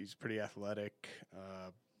spots. He's pretty athletic.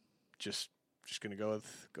 Just gonna go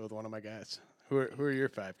with one of my guys. Who are your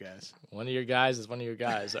five guys? One of your guys is one of your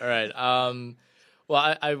guys. All right.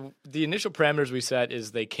 Well, the initial parameters we set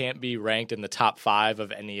is they can't be ranked in the top 5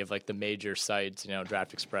 of any of like the major sites,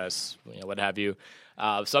 Draft Express, what have you. So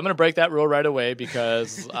I'm going to break that rule right away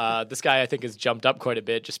because this guy I think has jumped up quite a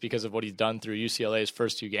bit just because of what he's done through UCLA's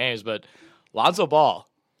first 2 games. But Lonzo Ball,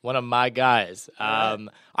 one of my guys. I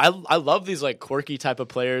love these like quirky type of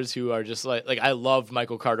players who are just like I love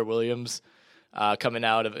Michael Carter Williams. Coming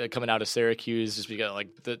out of Syracuse, just because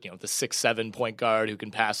like the 6'7" point guard who can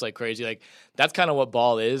pass like crazy, like that's kind of what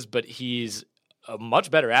Ball is. But he's a much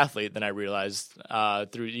better athlete than I realized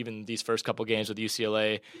through even these first couple games with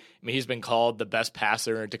UCLA. I mean, he's been called the best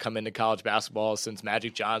passer to come into college basketball since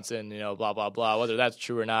Magic Johnson. Blah blah blah. Whether that's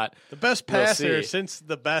true or not, the best passer since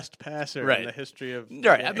the best passer in the history of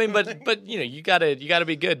right. I mean, but you gotta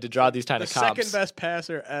be good to draw these kind of comps. Second best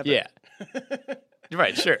passer ever. Yeah.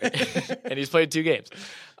 Right, sure, and he's played 2 games,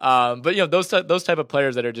 but those type of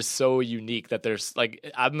players that are just so unique that there's like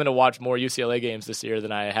I'm gonna watch more UCLA games this year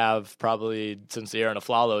than I have probably since the Aaron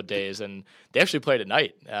Aflalo days, and they actually played at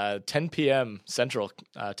night, 10 p.m. Central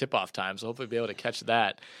tip-off time, so hopefully be able to catch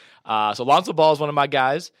that. So Lonzo Ball is one of my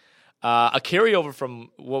guys, a carryover from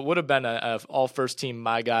what would have been a all first team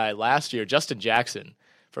my guy last year, Justin Jackson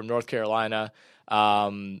from North Carolina.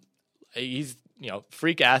 He's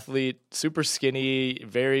freak athlete, super skinny,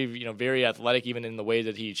 very athletic, even in the way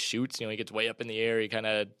that he shoots. He gets way up in the air. He kind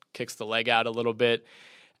of kicks the leg out a little bit.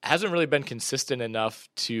 Hasn't really been consistent enough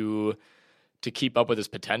to keep up with his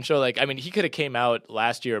potential. Like, I mean, he could have came out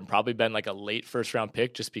last year and probably been like a late first round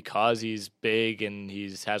pick just because he's big and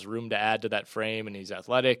has room to add to that frame and he's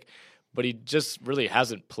athletic, but he just really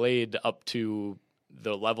hasn't played up to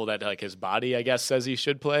the level that like his body, I guess, says he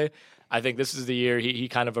should play. I think this is the year he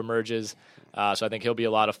kind of emerges. So I think he'll be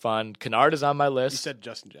a lot of fun. Kennard is on my list. You said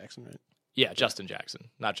Justin Jackson, right? Yeah, Justin Jackson,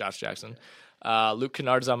 not Josh Jackson. Luke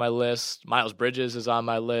Kennard's on my list. Miles Bridges is on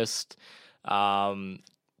my list.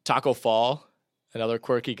 Taco Fall, another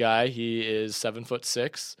quirky guy. He is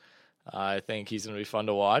 7'6". I think he's going to be fun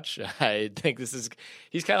to watch. I think he's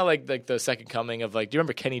kind of like the second coming of like, do you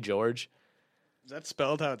remember Kenny George? Is that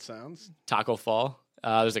spelled how it sounds? Taco Fall.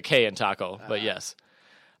 There's a K in Taco, but yes.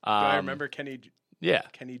 Do I remember Kenny? Yeah.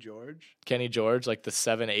 Kenny George. Kenny George, like the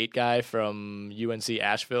 7'8" guy from UNC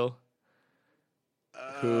Asheville,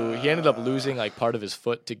 who he ended up losing like part of his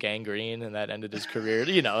foot to gangrene, and that ended his career.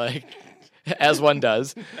 You know, like as one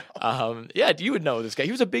does. Yeah, you would know this guy.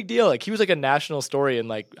 He was a big deal. Like he was like a national story in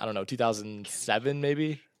like, I don't know, 2007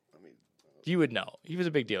 maybe. You would know. He was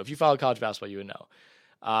a big deal. If you followed college basketball, you would know.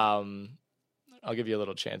 I'll give you a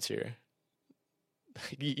little chance here.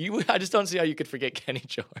 I just don't see how you could forget Kenny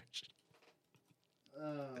George.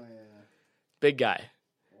 Oh yeah, big guy.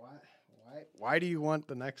 Why do you want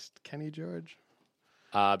the next Kenny George?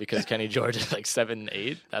 Because Kenny George is like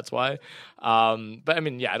 7'8". That's why. But I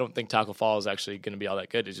mean, yeah, I don't think Taco Fall is actually going to be all that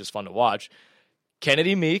good. It's just fun to watch.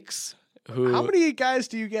 Kennedy Meeks, who? How many guys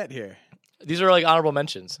do you get here? These are like honorable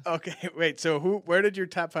mentions. Okay, wait. So where did your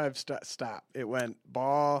top 5 stop? It went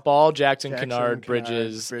Ball, Jackson, Kennard,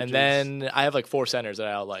 Bridges, and then I have like 4 centers that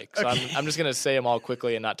I all like. So okay. I'm just gonna say them all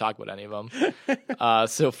quickly and not talk about any of them.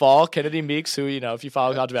 So Fall, Kennedy Meeks, who if you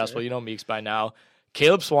follow college basketball, you know Meeks by now.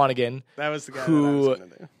 Caleb Swanigan, that was the guy who. That I was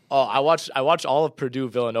gonna do. Oh, I watched all of Purdue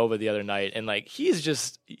Villanova the other night, and like he is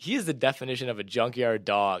the definition of a junkyard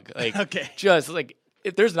dog. Like just like.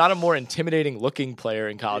 If there's not a more intimidating looking player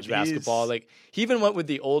in college basketball, like he even went with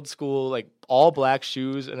the old school, like all black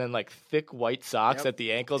shoes and then like thick white socks at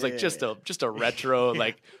the ankles, like just a retro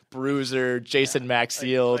like bruiser, Jason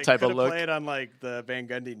Maxiell type of look. Played on like the Van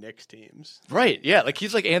Gundy Knicks teams, right? Yeah, like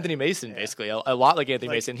he's like Anthony Mason basically, a lot like Anthony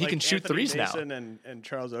Mason. He can shoot Anthony threes Mason now. And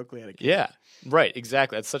Charles Oakley had a kid. Yeah, right,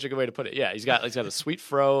 exactly. That's such a good way to put it. Yeah, he's got a sweet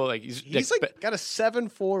fro. Like he's got a 7'4"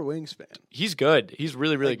 wingspan. He's good. He's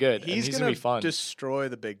really good. He's gonna be fun. Destroy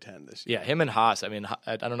the Big Ten this year. Yeah, him and Haas. I mean,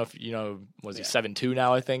 I don't know if you know. Was he 7'2"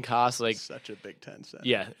 now? I think Haas like such a Big Ten set.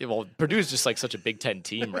 Yeah, well, Purdue's just like such a Big Ten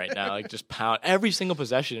team right now. Like just pound every single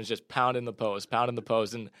possession is just pounding the post,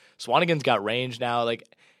 and Swanigan's got range now. Like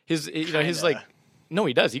his like. No,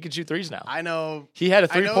 he does. He can shoot threes now. I know. He had a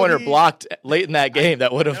 3-pointer blocked late in that game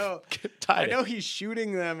that would have tied it. I know he's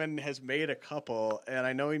shooting them and has made a couple, and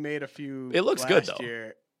I know he made a few. It looks good though.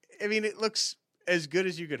 Year. I mean, it looks as good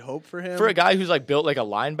as you could hope for him. For a guy who's like built like a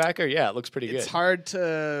linebacker, yeah, it looks pretty good. It's hard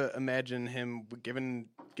to imagine him given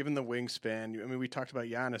the wingspan. I mean, we talked about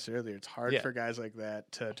Giannis earlier. It's hard for guys like that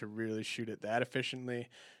to really shoot it that efficiently.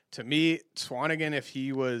 To me, Swanigan, if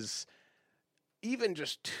he was even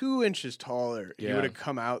just 2 inches taller, he would have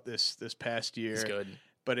come out this past year. He's good.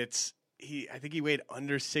 But I think he weighed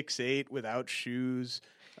under 6'8" without shoes.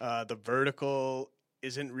 The vertical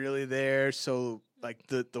isn't really there, so like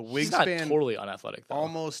the wingspan, he's not totally unathletic though.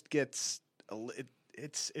 Almost gets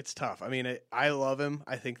it's tough. I mean, I love him.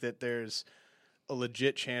 I think that there's a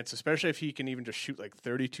legit chance, especially if he can even just shoot like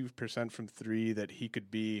 32% from 3, that he could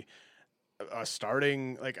be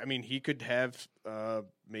starting. Like, I mean, he could have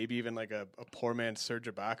maybe even like a poor man's Serge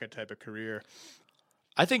Ibaka type of career.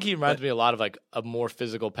 I think he reminds me a lot of like a more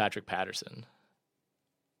physical Patrick Patterson.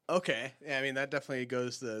 Okay. Yeah, I mean, that definitely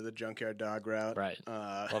goes the junkyard dog route. Right.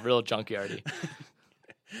 Well, real junkyardy.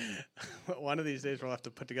 One of these days we'll have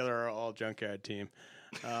to put together our all junkyard team.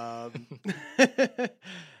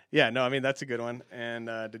 Yeah, no, I mean, that's a good one. And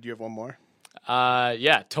did you have one more?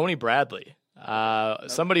 Yeah, Tony Bradley.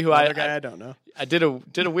 Somebody who I don't know. I did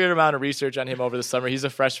a weird amount of research on him over the summer. He's a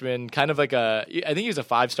freshman, kind of like I think he was a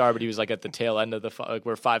 5-star, but he was like at the tail end of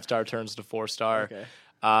where 5-star turns to 4-star.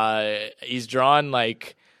 Okay. He's drawn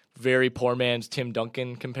like very poor man's Tim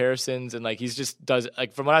Duncan comparisons, and like he's just does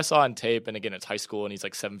like from what I saw on tape, and again it's high school and he's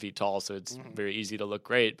like 7 feet tall, so it's very easy to look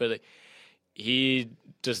great, but like, he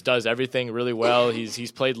just does everything really well.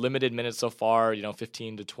 He's played limited minutes so far,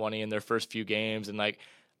 15 to 20 in their first few games, and like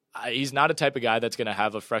he's not a type of guy that's going to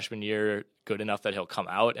have a freshman year good enough that he'll come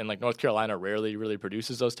out, and like North Carolina rarely really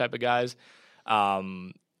produces those type of guys.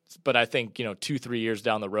 But I think 2-3 years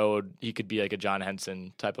down the road, he could be like a John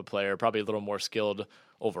Henson type of player, probably a little more skilled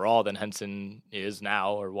overall than Henson is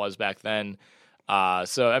now or was back then.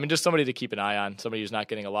 So I mean, just somebody to keep an eye on, somebody who's not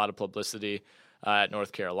getting a lot of publicity at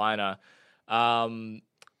North Carolina.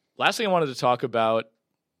 Last thing I wanted to talk about,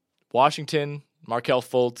 Washington, Markelle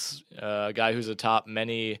Fultz, a guy who's atop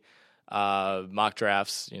many mock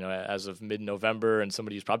drafts, as of mid-November, and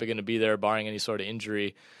somebody who's probably going to be there barring any sort of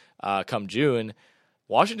injury come June.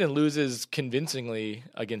 Washington loses convincingly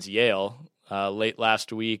against Yale late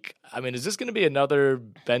last week. I mean, is this going to be another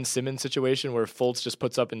Ben Simmons situation where Fultz just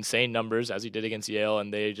puts up insane numbers as he did against Yale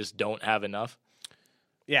and they just don't have enough?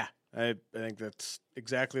 Yeah, I think that's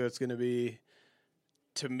exactly what it's going to be.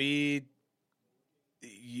 To me,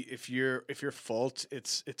 if you're Fultz,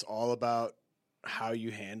 it's all about how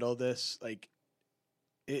you handle this. Like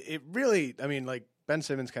it really, I mean, like Ben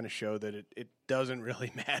Simmons kind of showed that it doesn't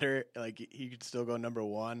really matter. Like he could still go number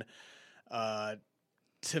 1.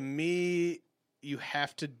 to me, you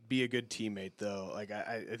have to be a good teammate, though. Like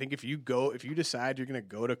I think if you decide you're going to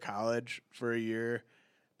go to college for a year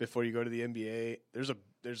before you go to the NBA,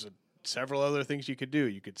 there's several other things you could do.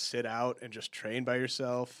 You could sit out and just train by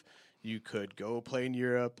yourself. You could go play in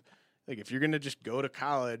Europe. Like if you're going to just go to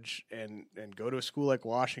college and go to a school like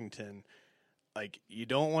Washington, like you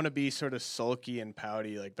don't want to be sort of sulky and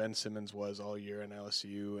pouty like Ben Simmons was all year in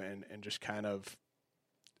LSU and just kind of,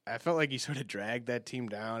 I felt like he sort of dragged that team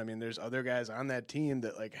down. I mean, there's other guys on that team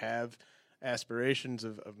that like have aspirations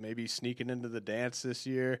of maybe sneaking into the dance this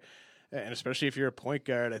year. And especially if you're a point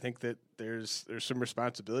guard, I think that there's some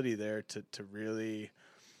responsibility there to really,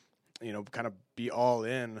 kind of be all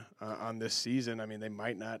in on this season. I mean, they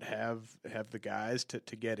might not have the guys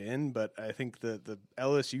to get in, but I think the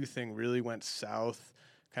LSU thing really went south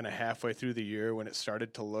kind of halfway through the year when it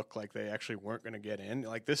started to look like they actually weren't going to get in.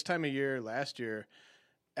 Like this time of year last year,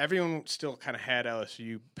 everyone still kind of had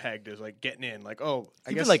LSU pegged as like getting in. Like,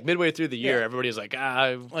 I guess like midway through the year, everybody was like,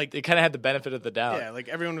 like they kind of had the benefit of the doubt. Yeah, like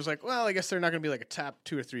everyone was like, well, I guess they're not going to be like a top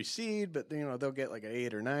 2 or 3 seed, but they'll get like an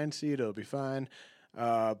 8 or 9 seed. It'll be fine.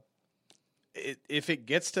 If it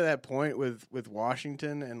gets to that point with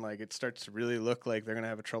Washington and like it starts to really look like they're going to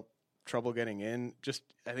have trouble getting in, just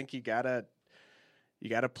I think you gotta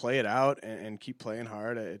play it out and keep playing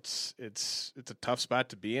hard. It's a tough spot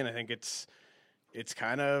to be in. I think it's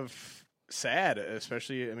kind of sad,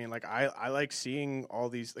 especially, I mean, like I like seeing all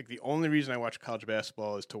these, like the only reason I watch college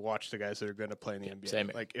basketball is to watch the guys that are going to play in the NBA.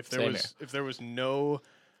 Same. Like if there was no,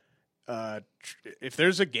 if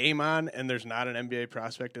there's a game on and there's not an NBA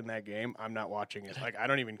prospect in that game, I'm not watching it. Like I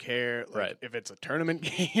don't even care. Like, right. If it's a tournament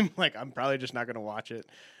game, like I'm probably just not going to watch it.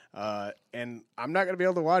 And I'm not going to be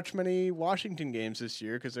able to watch many Washington games this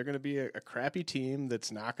year because they're going to be a crappy team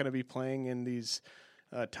that's not going to be playing in these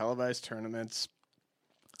televised tournaments.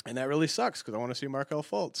 And that really sucks because I want to see Markelle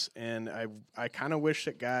Fultz. And I kind of wish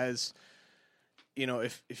that guys,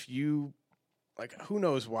 if you, like, who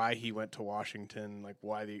knows why he went to Washington, like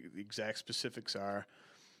why the exact specifics are.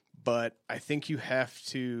 But I think you have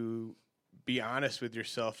to be honest with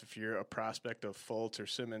yourself if you're a prospect of Fultz or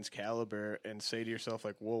Simmons caliber and say to yourself,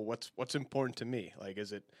 like, well, what's important to me? Like,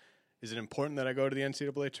 is it important that I go to the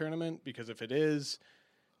NCAA tournament? Because if it is,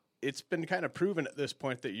 it's been kind of proven at this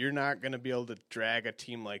point that you're not going to be able to drag a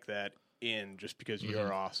team like that in just because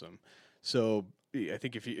you're awesome. So I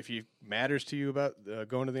think if it matters to you about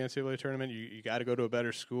going to the NCAA tournament, you got to go to a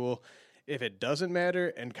better school. If it doesn't matter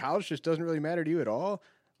and college just doesn't really matter to you at all,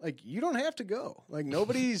 like you don't have to go. Like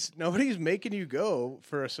nobody's making you go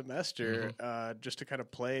for a semester just to kind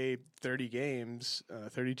of play 30 games,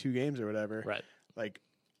 32 games or whatever. Right. Like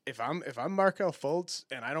if I'm Markelle Fultz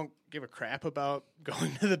and I don't give a crap about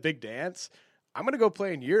going to the big dance, I'm going to go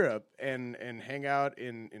play in Europe and hang out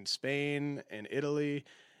in Spain and Italy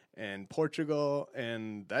and Portugal,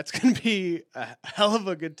 and that's going to be a hell of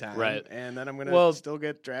a good time. Right. And then I'm going to still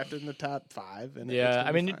get drafted in the top 5. And yeah,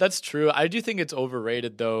 I mean, fine. That's true. I do think it's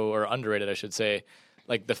overrated, though, or underrated, I should say,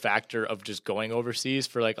 like the factor of just going overseas.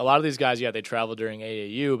 For like a lot of these guys, they travel during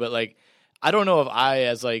AAU, but like I don't know if I,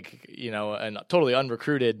 as like, a totally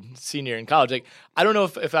unrecruited senior in college, like I don't know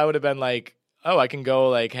if I would have been like, oh, I can go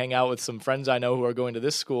like hang out with some friends I know who are going to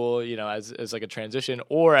this school, as like a transition,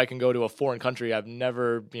 or I can go to a foreign country I've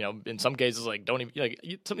never, in some cases like don't even like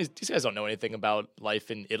some of these guys don't know anything about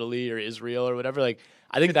life in Italy or Israel or whatever. Like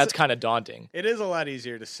I think that's kind of daunting. It is a lot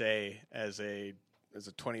easier to say as a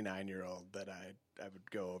 29-year-old that I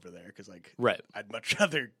would go over there because like right. I'd much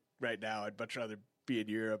rather be in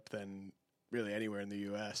Europe than really anywhere in the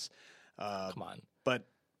U.S. Come on, but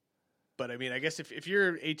I mean, I guess if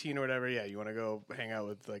you're 18 or whatever, you want to go hang out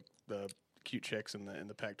with like the cute chicks in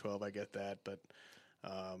the Pac-12. I get that, but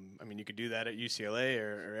I mean, you could do that at UCLA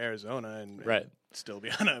or Arizona and still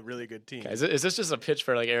be on a really good team. Okay, is this just a pitch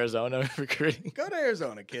for like Arizona recruiting? Go to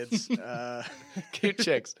Arizona, kids. Cute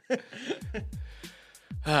chicks.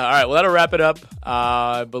 All right, well, that'll wrap it up.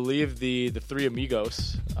 I believe the three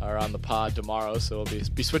amigos are on the pod tomorrow, so we'll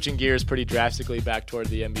be switching gears pretty drastically back toward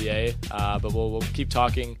the NBA. But we'll keep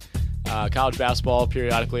talking college basketball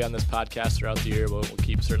periodically on this podcast throughout the year. We'll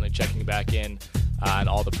keep certainly checking back in on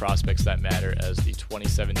all the prospects that matter as the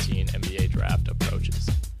 2017 NBA draft approaches.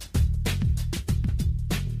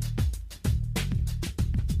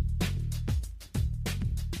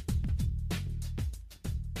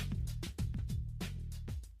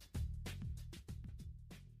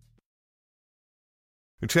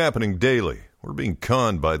 It's happening daily. We're being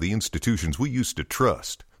conned by the institutions we used to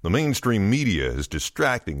trust. The mainstream media is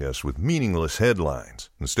distracting us with meaningless headlines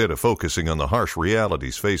instead of focusing on the harsh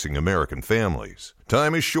realities facing American families.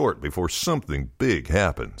 Time is short before something big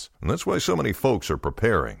happens, and that's why so many folks are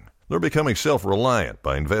preparing. They're becoming self-reliant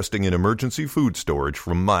by investing in emergency food storage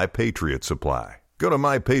from My Patriot Supply. Go to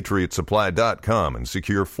MyPatriotSupply.com and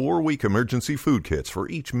secure 4-week emergency food kits for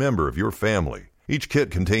each member of your family. Each kit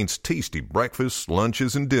contains tasty breakfasts,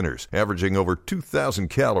 lunches, and dinners, averaging over 2,000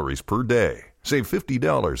 calories per day. Save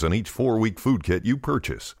 $50 on each 4-week food kit you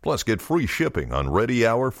purchase. Plus, get free shipping on Ready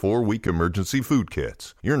Hour 4-week emergency food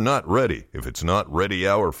kits. You're not ready if it's not Ready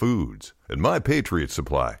Hour foods. At My Patriot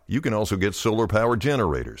Supply, you can also get solar power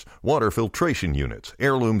generators, water filtration units,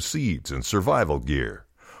 heirloom seeds, and survival gear.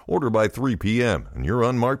 Order by 3 p.m. and your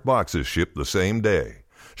unmarked boxes ship the same day.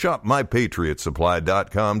 Shop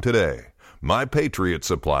MyPatriotSupply.com today.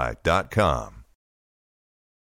 MyPatriotSupply.com.